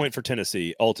makes the point for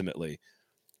Tennessee ultimately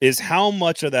is how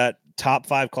much of that top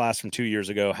 5 class from 2 years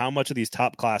ago, how much of these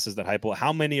top classes that Heupel,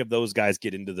 how many of those guys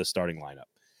get into the starting lineup?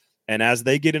 And as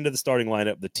they get into the starting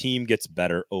lineup, the team gets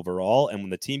better overall. And when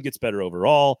the team gets better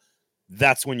overall,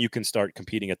 that's when you can start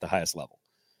competing at the highest level.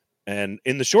 And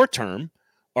in the short term,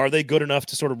 are they good enough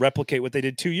to sort of replicate what they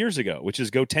did 2 years ago, which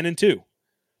is go 10-2?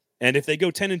 And if they go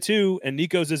 10-2 and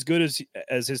Nico's as good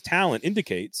as his talent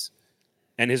indicates,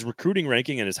 and his recruiting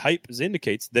ranking and his hype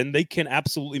indicates, then they can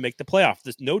absolutely make the playoff.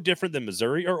 It's no different than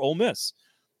Missouri or Ole Miss.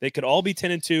 They could all be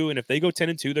 10-2, and if they go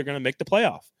 10-2, they're going to make the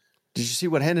playoff. Did you see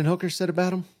what Hendon Hooker said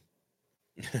about him?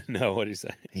 No, what did he say?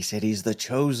 He said he's the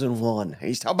chosen one.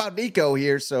 He's talking about Nico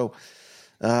here, so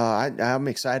I'm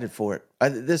excited for it.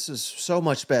 This is so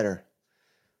much better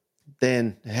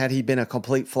than had he been a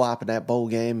complete flop in that bowl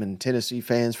game, and Tennessee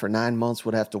fans for 9 months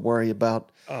would have to worry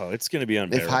about. Oh, it's going to be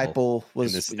unbearable. If Heupel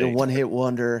was a one-hit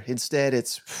wonder. Instead,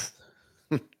 it's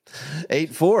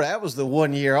 8-4. That was the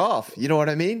 1 year off. You know what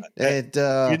I mean?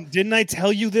 Didn't I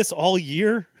tell you this all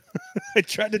year? I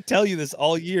tried to tell you this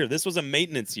all year. This was a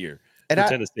maintenance year for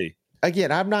Tennessee.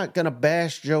 Again, I'm not going to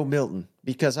bash Joe Milton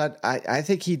because I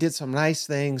think he did some nice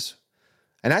things,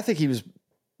 and I think he was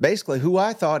basically who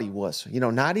I thought he was.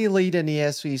 Not elite in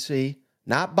the SEC,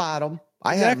 not bottom.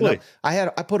 Exactly. I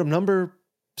put him number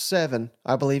 7,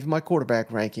 I believe, in my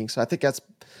quarterback ranking. So I think it's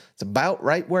about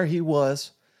right where he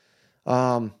was.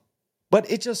 But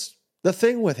the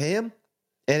thing with him,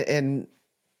 and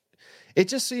it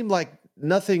just seemed like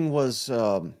nothing was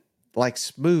like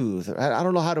smooth. I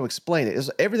don't know how to explain it.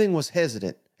 Everything was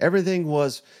hesitant. Everything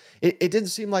was. It didn't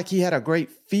seem like he had a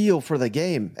great feel for the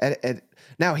game.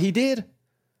 Now he did.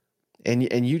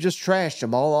 And you just trashed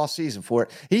him all off season for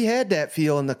it. He had that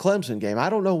feel in the Clemson game.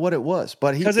 I don't know what it was,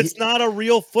 but because it's not a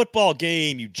real football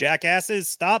game, you jackasses.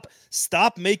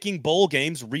 Stop making bowl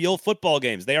games real football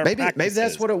games. They are practices. Maybe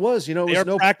that's what it was. It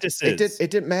was practices.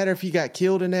 It didn't matter if you got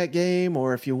killed in that game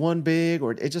or if you won big,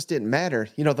 or it just didn't matter.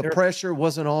 The pressure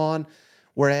wasn't on.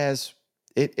 Whereas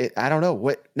I don't know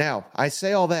what. Now I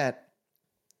say all that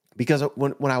because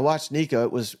when I watched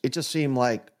Nico, it just seemed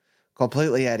like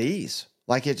completely at ease.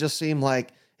 Like it just seemed like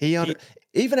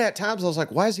even at times I was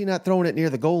like, why is he not throwing it near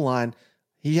the goal line?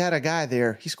 He had a guy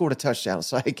there. He scored a touchdown.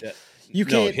 It's like you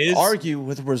can't argue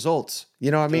with results. You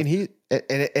know what I mean?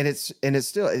 It's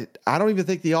still I don't even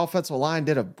think the offensive line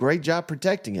did a great job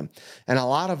protecting him. And a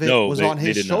lot of it was on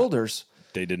his shoulders.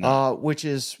 They did not. Which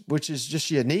is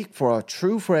just unique for a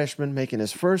true freshman making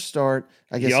his first start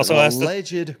against He also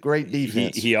alleged great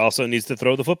defense. He also needs to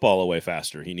throw the football away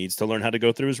faster. He needs to learn how to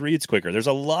go through his reads quicker. There's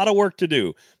a lot of work to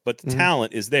do, but the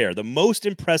talent is there. The most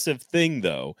impressive thing,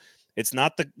 though, it's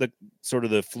not the sort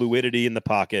of the fluidity in the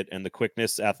pocket and the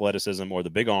quickness, athleticism, or the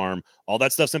big arm. All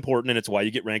that stuff's important, and it's why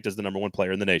you get ranked as the number one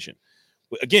player in the nation.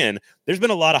 Again, there's been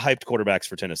a lot of hyped quarterbacks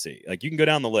for Tennessee. Like you can go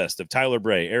down the list of Tyler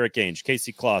Bray, Eric Ainge,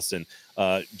 Casey Clausen,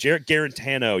 Jarrett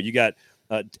Garantano. You got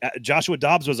Joshua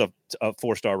Dobbs was a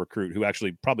 4-star recruit who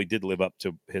actually probably did live up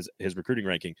to his recruiting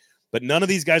ranking. But none of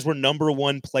these guys were number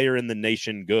one player in the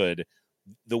nation good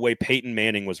the way Peyton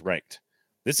Manning was ranked.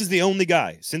 This is the only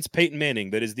guy since Peyton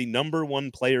Manning that is the number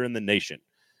one player in the nation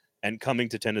and coming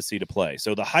to Tennessee to play.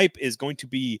 So the hype is going to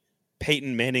be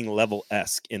Peyton Manning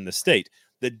level-esque in the state.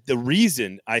 The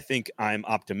reason I think I'm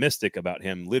optimistic about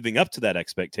him living up to that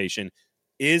expectation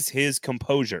is his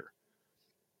composure.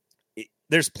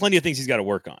 There's plenty of things he's got to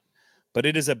work on, but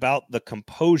it is about the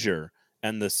composure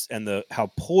and the how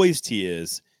poised he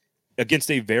is against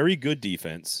a very good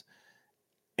defense,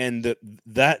 and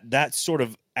that sort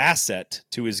of asset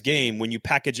to his game when you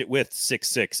package it with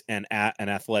 6'6" and an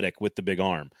athletic with the big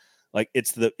arm. Like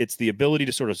it's the ability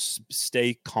to sort of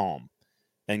stay calm.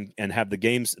 And have the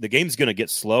game's going to get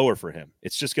slower for him.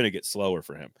 It's just going to get slower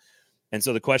for him. And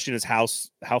so the question is how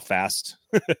fast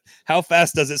how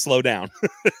fast does it slow down?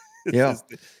 is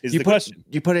the question.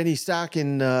 You put any stock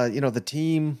in the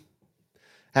team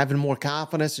having more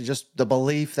confidence and just the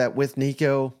belief that with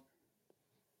Nico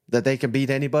that they can beat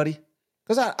anybody?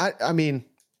 Because I mean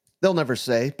they'll never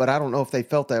say, but I don't know if they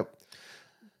felt that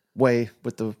way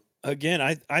with the. Again,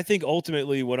 I think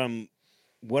ultimately what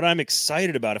I'm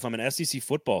excited about if I'm an SEC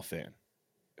football fan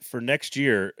for next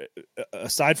year,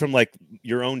 aside from like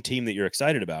your own team that you're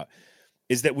excited about,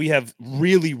 is that we have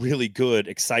really, really good,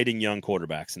 exciting young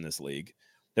quarterbacks in this league.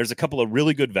 There's a couple of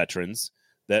really good veterans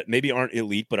that maybe aren't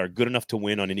elite, but are good enough to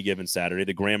win on any given Saturday,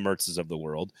 the Graham Mertzes of the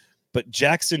world. But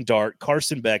Jackson Dart,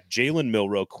 Carson Beck, Jalen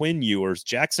Milroe, Quinn Ewers,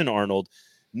 Jackson Arnold,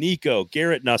 Nico,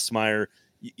 Garrett Nussmeier,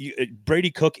 Brady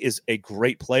Cook is a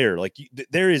great player.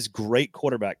 There is great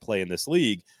quarterback play in this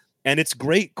league, and it's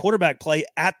great quarterback play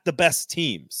at the best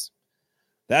teams.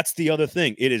 That's the other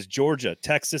thing. It is Georgia,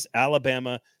 Texas,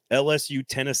 Alabama, LSU,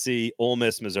 Tennessee, Ole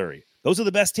Miss, Missouri. Those are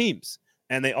the best teams,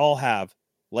 and they all have,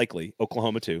 likely,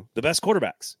 Oklahoma too, the best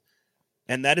quarterbacks.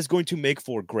 And that is going to make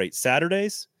for great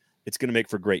Saturdays. It's going to make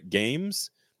for great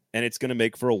games, and it's going to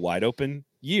make for a wide-open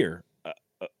year,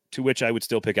 to which I would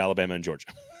still pick Alabama and Georgia.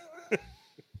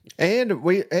 And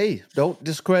don't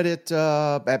discredit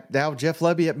now Jeff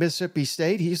Lebby at Mississippi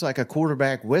State. He's like a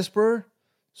quarterback whisperer.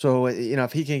 So,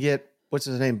 if he can get, what's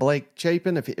his name, Blake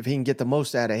Chapin, if he can get the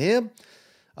most out of him.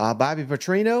 Bobby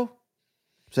Petrino,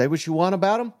 say what you want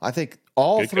about him. I think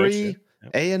all three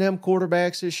A&M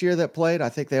quarterbacks this year that played, I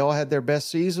think they all had their best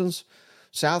seasons.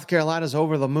 South Carolina's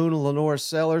over the moon of Lenore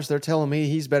Sellers. They're telling me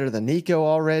he's better than Nico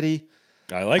already.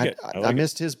 I like it. I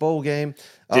missed his bowl game.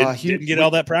 Didn't get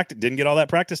all that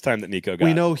practice time that Nico got.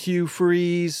 We know Hugh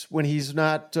Freeze, when he's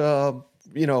not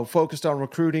focused on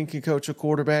recruiting, can coach a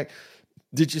quarterback.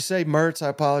 Did you say Mertz? I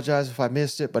apologize if I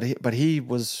missed it, but he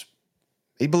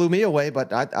blew me away.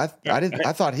 But I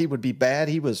thought he would be bad.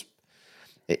 He was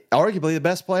arguably the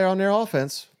best player on their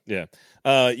offense. Yeah.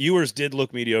 Ewers did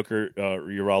look mediocre.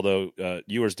 Geraldo,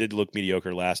 Ewers did look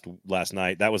mediocre last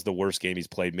night. That was the worst game he's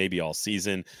played maybe all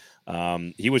season.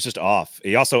 He was just off.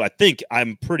 He also,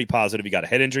 I'm pretty positive he got a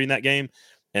head injury in that game,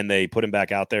 and they put him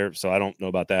back out there. So I don't know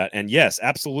about that. And yes,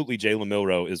 absolutely, Jalen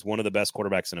Milroe is one of the best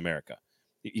quarterbacks in America.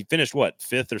 He finished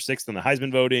fifth or sixth in the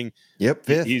Heisman voting. Yep,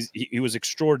 fifth. He was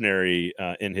extraordinary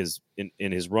in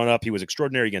his run up. He was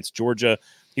extraordinary against Georgia.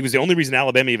 He was the only reason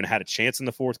Alabama even had a chance in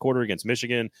the fourth quarter against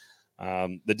Michigan.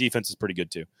 The defense is pretty good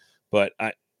too, but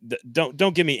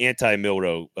don't give me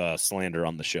anti-Milroe slander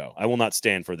on the show. I will not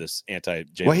stand for this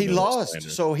anti-Jalen. Well, he Milroe lost, slander.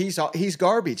 so he's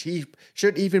garbage. He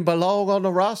shouldn't even belong on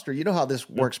the roster. You know how this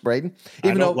works, Braden. I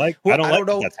don't know.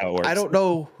 That's how it works. I don't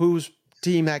know whose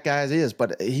team that guy is,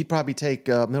 but he'd probably take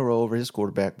Milroe over his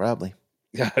quarterback, probably.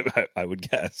 Yeah, I would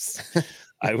guess.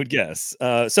 I would guess.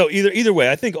 So either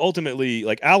way, I think ultimately,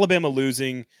 like Alabama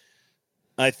losing,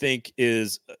 I think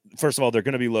is, first of all, they're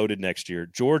going to be loaded next year.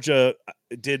 Georgia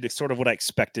did sort of what I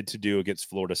expected to do against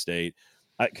Florida State.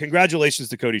 Congratulations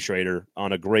to Cody Schrader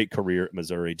on a great career at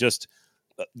Missouri. Just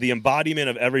the embodiment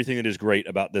of everything that is great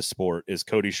about this sport is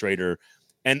Cody Schrader.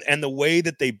 And the way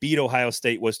that they beat Ohio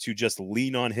State was to just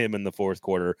lean on him in the fourth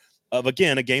quarter of,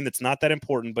 again, a game that's not that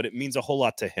important, but it means a whole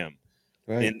lot to him.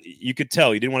 Right. And you could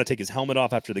tell he didn't want to take his helmet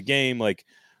off after the game. Like,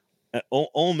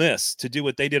 Ole Miss, to do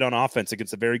what they did on offense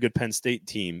against a very good Penn State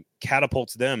team,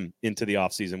 catapults them into the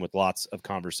offseason with lots of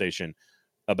conversation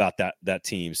about that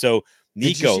team. So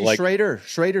Nico, like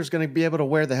Schrader's going to be able to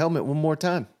wear the helmet one more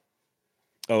time.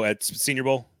 Oh, at Senior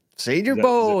Bowl? Senior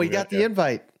Bowl. He got the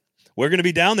invite. We're going to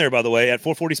be down there, by the way, at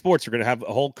 440 Sports. We're going to have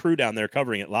a whole crew down there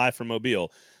covering it live from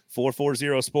Mobile.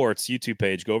 440 Sports YouTube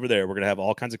page. Go over there. We're going to have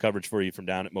all kinds of coverage for you from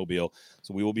down at Mobile.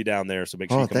 So we will be down there. So make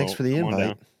sure you come thanks for the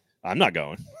invite. I'm not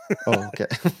going. Oh, okay.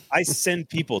 I send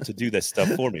people to do this stuff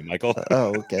for me, Michael.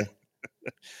 Oh, okay.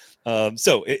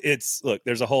 So look,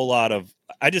 there's a whole lot of,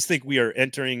 I just think we are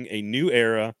entering a new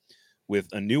era with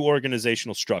a new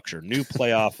organizational structure, new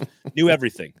playoff, new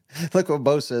everything. Look what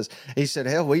Bo says. He said,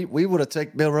 hell, we would have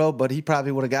taken Milroe, but he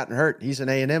probably would have gotten hurt. He's an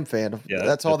A&M fan. Yeah,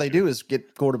 that's all they do is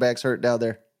get quarterbacks hurt down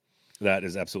there. That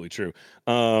is absolutely true.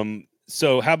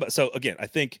 So again, I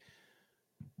think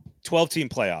 12-team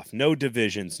playoff, no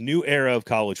divisions, new era of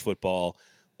college football.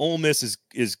 Ole Miss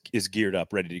is geared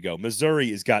up, ready to go. Missouri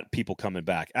has got people coming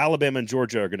back. Alabama and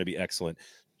Georgia are going to be excellent.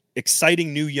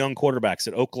 Exciting new young quarterbacks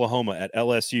at Oklahoma, at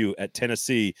LSU, at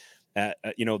Tennessee.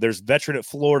 There's veteran at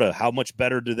Florida. How much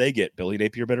better do they get? Billy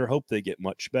Napier better hope they get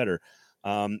much better.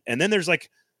 And then there's like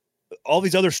all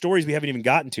these other stories we haven't even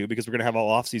gotten to because we're going to have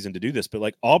all offseason to do this. But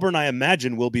like Auburn, I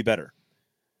imagine will be better.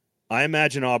 I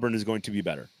imagine Auburn is going to be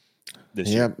better this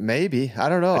year. Yeah, maybe. I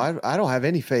don't know. I don't have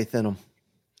any faith in them.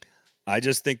 I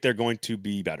just think they're going to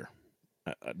be better.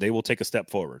 They will take a step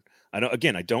forward. I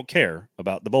don't care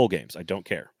about the bowl games. I don't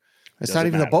care. It's not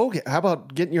even the bowl game. How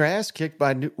about getting your ass kicked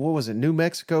by, New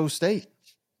Mexico State?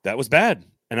 That was bad.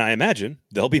 And I imagine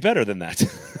they'll be better than that.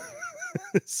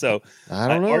 So I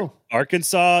don't know.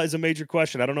 Arkansas is a major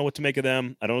question. I don't know what to make of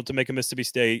them. I don't know what to make of Mississippi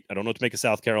State. I don't know what to make of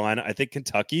South Carolina. I think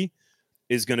Kentucky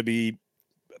is going to be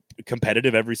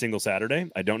competitive every single Saturday.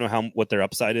 I don't know what their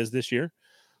upside is this year.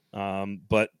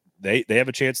 But they have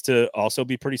a chance to also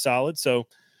be pretty solid. So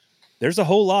there's a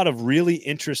whole lot of really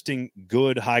interesting,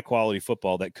 good, high-quality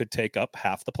football that could take up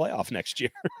half the playoff next year.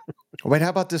 Wait, how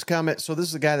about this comment? So this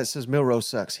is the guy that says Milroe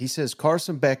sucks. He says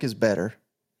Carson Beck is better.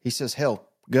 He says, hell,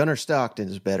 Gunnar Stockton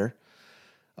is better.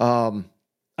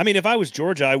 I mean, if I was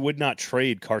Georgia, I would not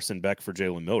trade Carson Beck for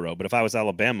Jalen Milroe. But if I was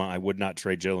Alabama, I would not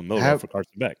trade Jalen Milroe for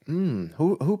Carson Beck.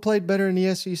 Who played better in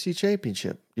the SEC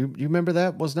championship? You remember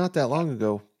that? Was not that long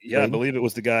ago. Yeah, Braden? I believe it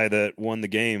was the guy that won the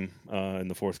game in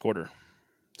the fourth quarter.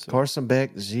 So. Carson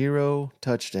Beck, 0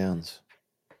 touchdowns.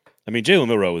 I mean, Jalen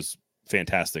Milroe was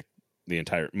fantastic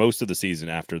most of the season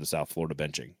after the South Florida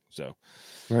benching. So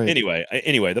anyway,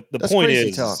 the point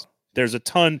is there's a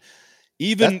ton,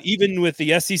 even with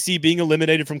the SEC being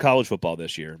eliminated from college football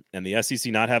this year and the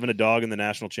SEC not having a dog in the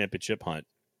national championship hunt,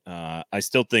 I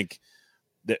still think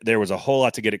there was a whole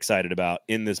lot to get excited about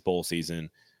in this bowl season.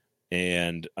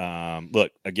 And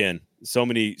look, again, so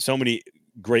many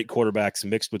great quarterbacks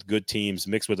mixed with good teams,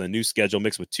 mixed with a new schedule,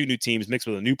 mixed with 2 new teams, mixed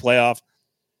with a new playoff.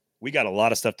 We got a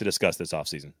lot of stuff to discuss this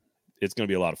offseason. It's going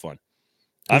to be a lot of fun.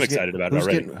 I'm excited about it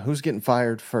already. Who's getting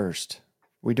fired first?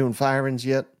 We doing firings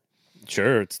yet?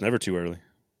 Sure. It's never too early.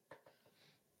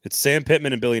 It's Sam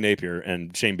Pittman and Billy Napier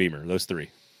and Shane Beamer. Those 3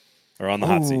 are on the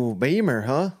hot seat. Oh, Beamer,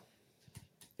 huh?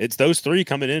 It's those 3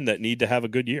 coming in that need to have a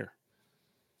good year.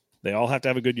 They all have to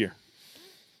have a good year.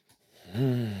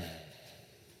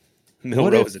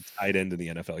 Milroe is a tight end in the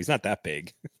NFL. He's not that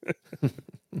big.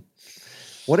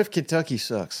 What if Kentucky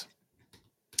sucks?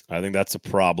 I think that's a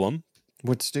problem.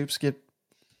 Would Stoops get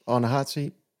on the hot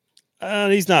seat?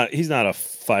 He's not a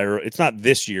fire. It's not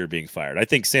this year being fired. I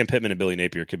think Sam Pittman and Billy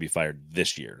Napier could be fired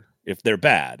this year if they're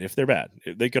bad.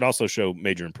 They could also show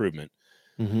major improvement.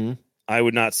 Mm-hmm. I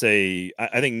would not say.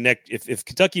 I think if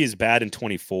Kentucky is bad in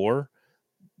 24.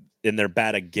 And they're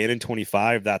bad again in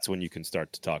 25, that's when you can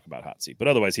start to talk about hot seat. But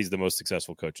otherwise, he's the most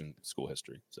successful coach in school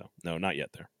history. So, no, not yet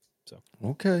there. So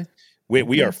okay.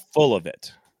 We are full of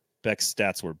it. Beck's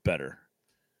stats were better.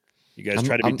 You guys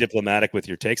try to be diplomatic with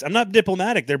your takes. I'm not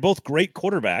diplomatic. They're both great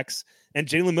quarterbacks, and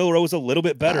Jalen Milroe is a little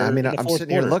bit better. I mean, I'm sitting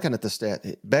here looking at the stat.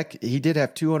 Beck, he did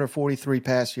have 243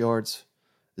 pass yards,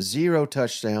 0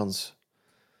 touchdowns.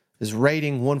 His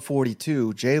rating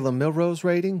 142. Jalen Milroe's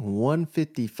rating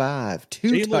 155.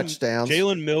 2 touchdowns.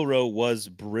 Jalen Milroe was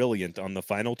brilliant on the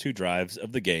final 2 drives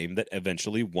of the game that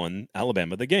eventually won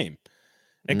Alabama the game.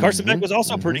 And Carson Beck was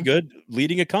also pretty good,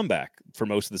 leading a comeback for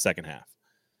most of the second half.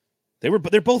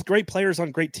 They're both great players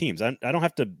on great teams. I don't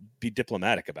have to be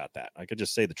diplomatic about that. I could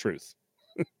just say the truth,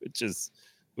 which is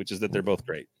which is that they're both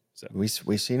great. So we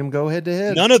seen them go head to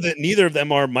head. Neither of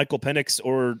them are Michael Penix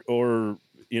or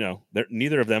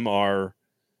neither of them are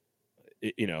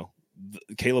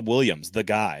Caleb Williams, the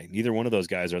guy. Neither one of those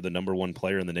guys are the number one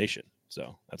player in the nation.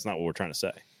 So that's not what we're trying to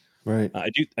say. Right. I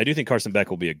do think Carson Beck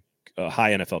will be a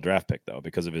high NFL draft pick though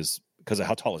because of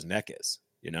how tall his neck is.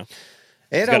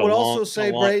 And I would also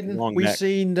say, Braden, we've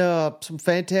seen some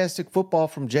fantastic football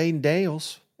from Jaden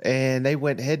Daniels, and they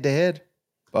went head to head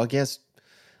against.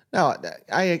 Now,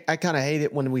 I kind of hate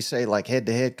it when we say like head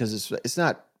to head because it's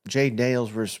not Jaden Daniels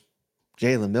versus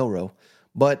Jalen Milroe,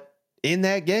 but in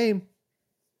that game,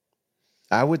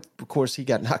 of course, he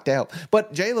got knocked out.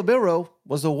 But Jalen Milroe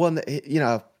was the one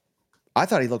that I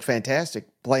thought he looked fantastic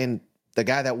playing the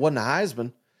guy that won the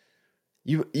Heisman.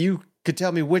 You could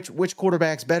tell me which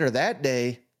quarterback's better that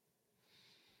day.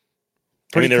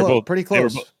 They were both pretty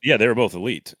close. They were both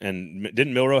elite. And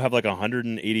didn't Milroe have like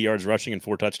 180 yards rushing and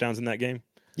 4 touchdowns in that game?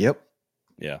 Yep.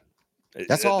 Yeah.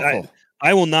 That's awful.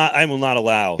 I will not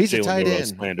allow He's Jalen Milroe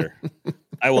slander.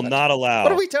 I will not allow.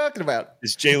 What are we talking about?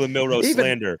 It's Jalen Milroe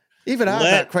slander. Even I'm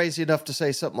not crazy enough to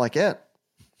say something like that.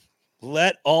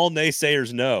 Let all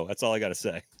naysayers know. That's all I got to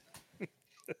say.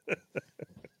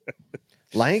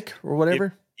 Lank or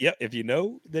whatever? If you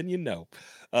know, then you know.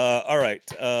 All right.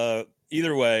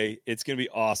 Either way, it's going to be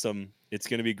awesome. It's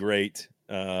going to be great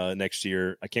next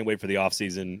year. I can't wait for the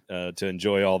offseason to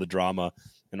enjoy all the drama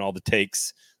and all the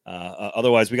takes.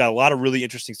 Otherwise, we got a lot of really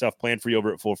interesting stuff planned for you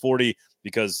over at 440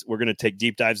 because we're going to take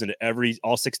deep dives into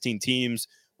all 16 teams.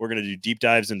 We're going to do deep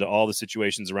dives into all the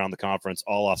situations around the conference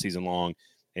all offseason long.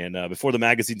 And before the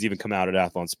magazines even come out at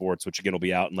Athlon Sports, which again will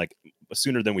be out in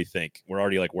sooner than we think. We're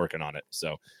already working on it.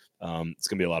 So it's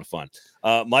going to be a lot of fun.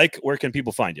 Mike, where can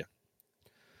people find you?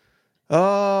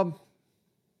 On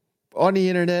the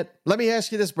internet. Let me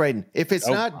ask you this, Braden. If it's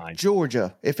not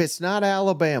Georgia, if it's not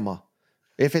Alabama,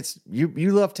 if it's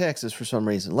you love Texas for some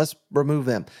reason, let's remove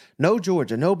them. No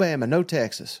Georgia, no Bama, no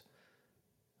Texas.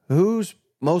 Who's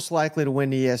most likely to win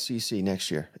the SEC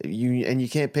next year? You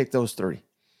can't pick those three.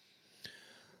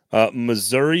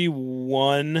 Missouri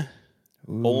 1,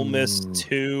 Ole Miss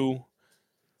 2,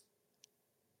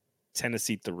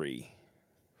 Tennessee 3.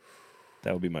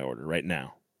 That would be my order right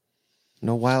now.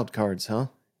 No wild cards, huh?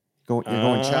 You're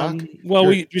going chalk? Well,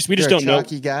 we just don't know.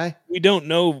 Chalky guy? We don't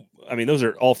know. I mean, those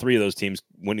are all three of those teams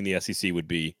winning the SEC would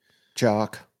be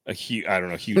chalk. A huge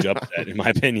upset in my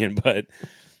opinion. But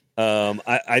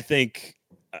I think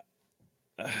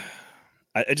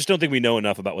I just don't think we know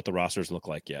enough about what the rosters look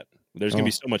like yet. There's going to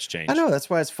be so much change. I know. That's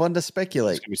why it's fun to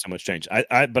speculate. There's going to be so much change.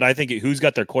 But I think who's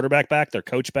got their quarterback back, their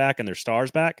coach back, and their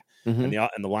stars back, and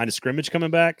the line of scrimmage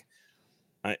coming back.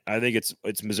 I think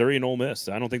it's Missouri and Ole Miss.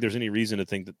 I don't think there's any reason to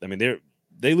think that. I mean,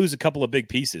 they lose a couple of big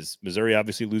pieces. Missouri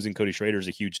obviously losing Cody Schrader is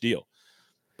a huge deal,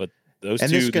 but those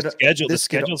two the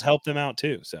schedules help them out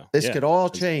too. So this could all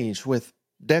change with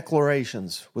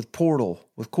declarations, with portal,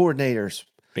 with coordinators,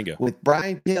 bingo, with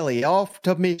Brian Kelly off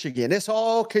to Michigan. This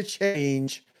all could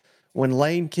change when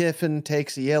Lane Kiffin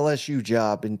takes the LSU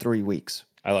job in 3 weeks.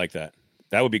 I like that.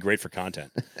 That would be great for content.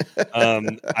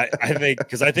 I think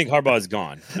because I think Harbaugh is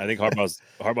gone. I think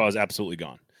Harbaugh is absolutely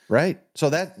gone. Right. So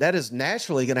that is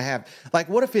naturally going to have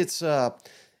what if it's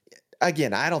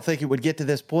again, I don't think it would get to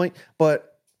this point,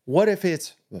 but what if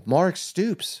it's Mark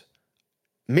Stoops,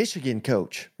 Michigan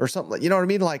coach or something? You know what I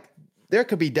mean? There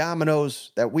could be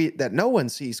dominoes that no one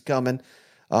sees coming.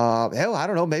 Hell, I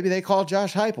don't know. Maybe they call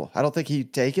Josh Heupel. I don't think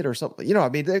he'd take it or something. You know, I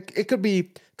mean, it could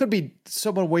be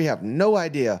someone we have no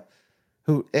idea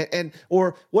who,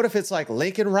 or what if it's like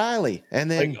Lincoln Riley and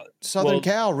then Southern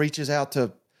Cal reaches out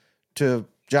to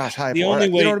Josh Heupel. You know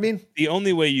what I mean? The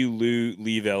only way you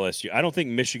leave LSU, I don't think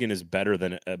Michigan is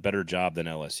a better job than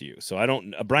LSU. So I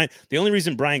don't, the only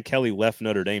reason Brian Kelly left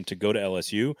Notre Dame to go to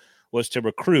LSU was to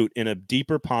recruit in a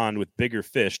deeper pond with bigger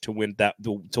fish to win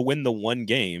the one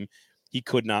game he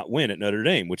could not win at Notre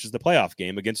Dame, which is the playoff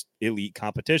game against elite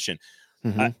competition.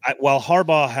 Mm-hmm. While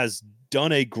Harbaugh has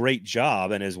done a great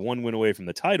job and is one win away from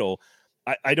the title,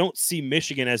 I don't see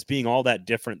Michigan as being all that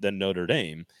different than Notre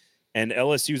Dame. And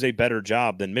LSU is a better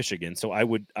job than Michigan. So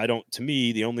to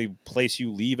me, the only place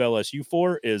you leave LSU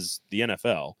for is the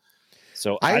NFL.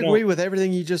 So I agree with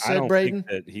everything you just said, Braden.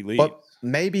 That he leaves. But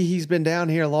maybe he's been down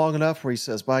here long enough where he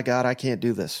says, by God, I can't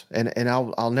do this. And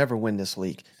I'll never win this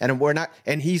league. And we're not,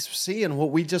 and he's seeing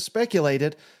what we just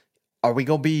speculated. Are we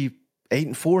going to be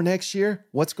 8-4 next year?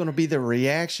 What's going to be the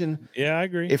reaction? Yeah, I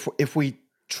agree. If we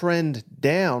trend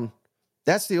down,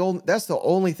 that's the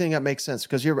only thing that makes sense,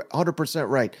 because you're 100%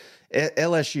 right.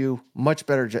 LSU, much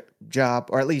better job,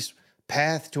 or at least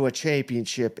path to a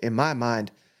championship in my mind.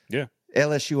 Yeah.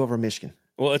 LSU over Michigan.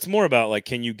 Well, it's more about like,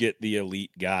 can you get the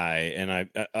elite guy? And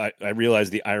I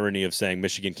realize the irony of saying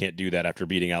Michigan can't do that after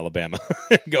beating Alabama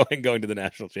and going to the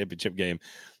national championship game.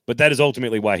 But that is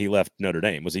ultimately why he left Notre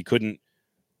Dame, was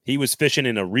he was fishing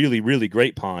in a really, really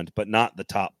great pond, but not the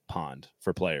top pond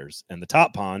for players. And the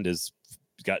top pond is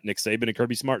got Nick Saban and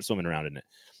Kirby Smart swimming around in it.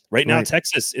 Right now,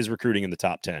 Texas is recruiting in the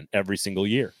top 10 every single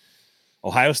year.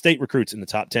 Ohio State recruits in the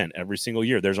top 10 every single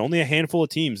year. There's only a handful of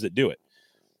teams that do it.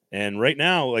 And right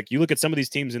now, like you look at some of these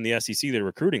teams in the SEC, they're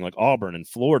recruiting like Auburn and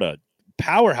Florida,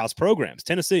 powerhouse programs,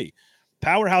 Tennessee,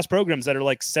 powerhouse programs that are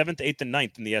like 7th, 8th, and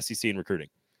 9th in the SEC in recruiting.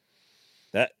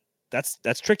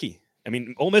 That's tricky. I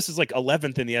mean, Ole Miss is like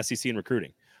 11th in the SEC in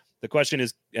recruiting. The question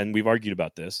is, and we've argued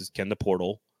about this, is can the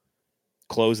portal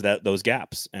close those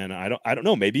gaps? And I don't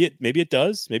know. Maybe it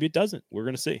does. Maybe it doesn't. We're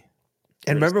going to see.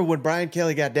 And remember when Brian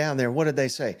Kelly got down there, what did they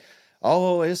say?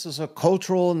 Oh, this is a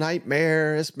cultural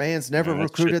nightmare. This man's never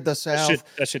recruited the South.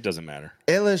 That shit doesn't matter.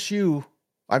 LSU,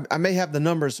 I may have the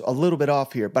numbers a little bit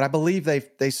off here, but I believe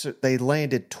they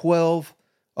landed 12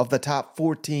 of the top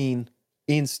 14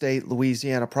 in-state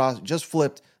Louisiana prospects. Just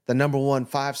flipped the number 1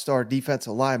 5-star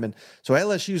defensive lineman. So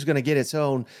LSU is going to get its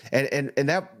own, and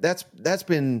that's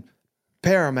been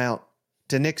paramount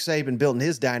to Nick Saban building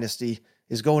his dynasty,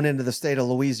 is going into the state of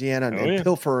Louisiana and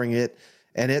pilfering it.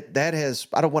 And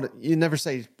you never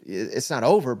say it's not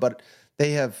over, but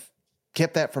they have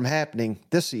kept that from happening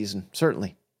this season,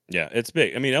 certainly. Yeah, it's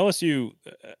big. I mean, LSU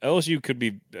could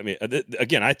be, I mean,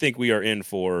 again, I think we are in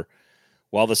for,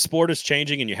 while the sport is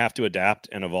changing and you have to adapt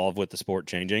and evolve with the sport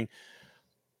changing,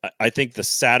 I think the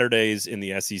Saturdays in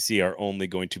the SEC are only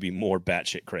going to be more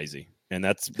batshit crazy. And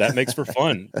that makes for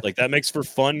fun. Like that makes for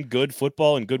fun, good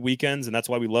football and good weekends. And that's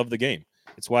why we love the game.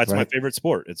 It's why it's my favorite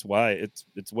sport. It's why it's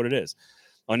what it is.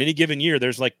 On any given year,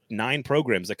 there's like 9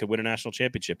 programs that could win a national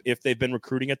championship if they've been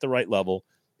recruiting at the right level,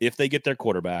 if they get their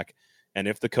quarterback, and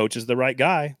if the coach is the right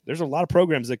guy. There's a lot of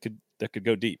programs that could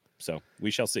go deep. So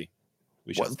we shall see.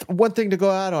 One thing to go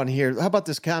out on here. How about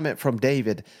this comment from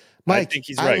David? Mike, I think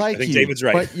he's right. I think David's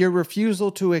right. But your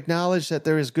refusal to acknowledge that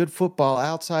there is good football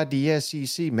outside the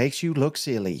SEC makes you look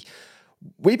silly.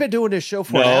 We've been doing this show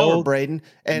for an hour, Braden.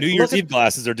 And New Year's Eve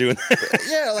glasses are doing that.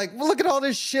 Yeah, like, look at all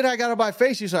this shit I got on my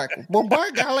face. He's like, well,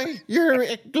 by golly, your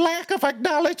lack of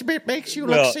acknowledgement makes you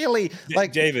look silly.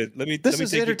 Like, David, this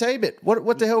is entertainment.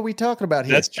 What the hell are we talking about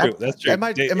here? That's true. That's true. Am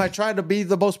I trying to be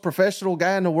the most professional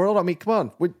guy in the world? I mean,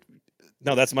 come on.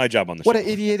 No, that's my job on the show. What an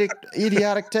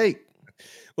idiotic take.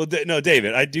 Well, no,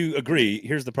 David, I do agree.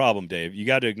 Here's the problem, Dave. You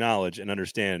got to acknowledge and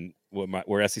understand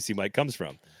where SEC Mike comes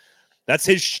from. That's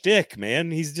his shtick, man.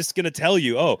 He's just going to tell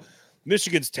you, oh,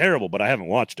 Michigan's terrible, but I haven't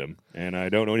watched him, and I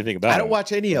don't know anything about it. I don't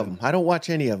watch any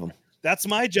of them. That's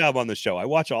my job on the show. I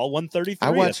watch all 133.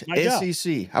 I watch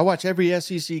SEC. I watch every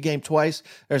SEC game twice.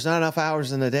 There's not enough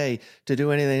hours in the day to do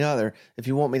anything other. If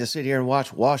you want me to sit here and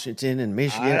watch Washington and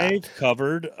Michigan.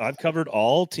 I've covered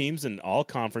all teams and all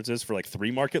conferences for like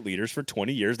 3 market leaders for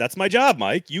 20 years. That's my job,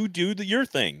 Mike. You do your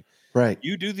thing. Right.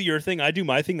 You do your thing. I do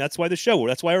my thing. That's why that's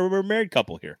why we're a married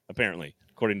couple here, apparently,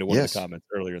 according to one of the comments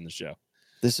earlier in the show.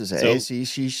 This is an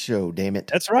SEC show, damn it.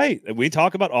 That's right. We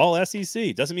talk about all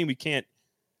SEC. Doesn't mean we can't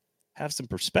have some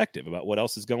perspective about what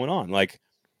else is going on, like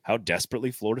how desperately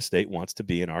Florida State wants to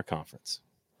be in our conference.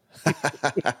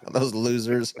 Those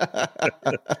losers.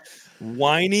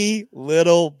 Whiny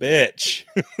little bitch.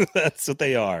 That's what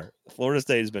they are. Florida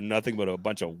State has been nothing but a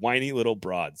bunch of whiny little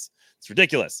broads. It's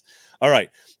ridiculous. All right.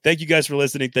 Thank you guys for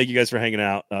listening. Thank you guys for hanging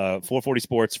out. 440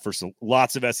 Sports for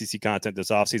lots of SEC content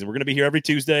this offseason. We're going to be here every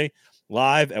Tuesday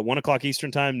live at 1 o'clock Eastern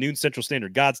time, noon Central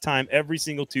Standard God's time, every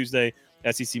single Tuesday.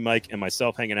 SEC Mike and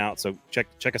myself hanging out. So check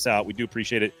us out. We do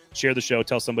appreciate it. Share the show.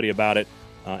 Tell somebody about it.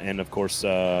 And, of course,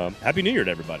 Happy New Year to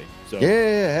everybody. So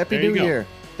yeah, Happy New Year.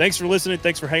 Thanks for listening.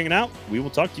 Thanks for hanging out. We will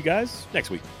talk to you guys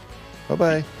next week.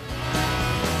 Bye-bye.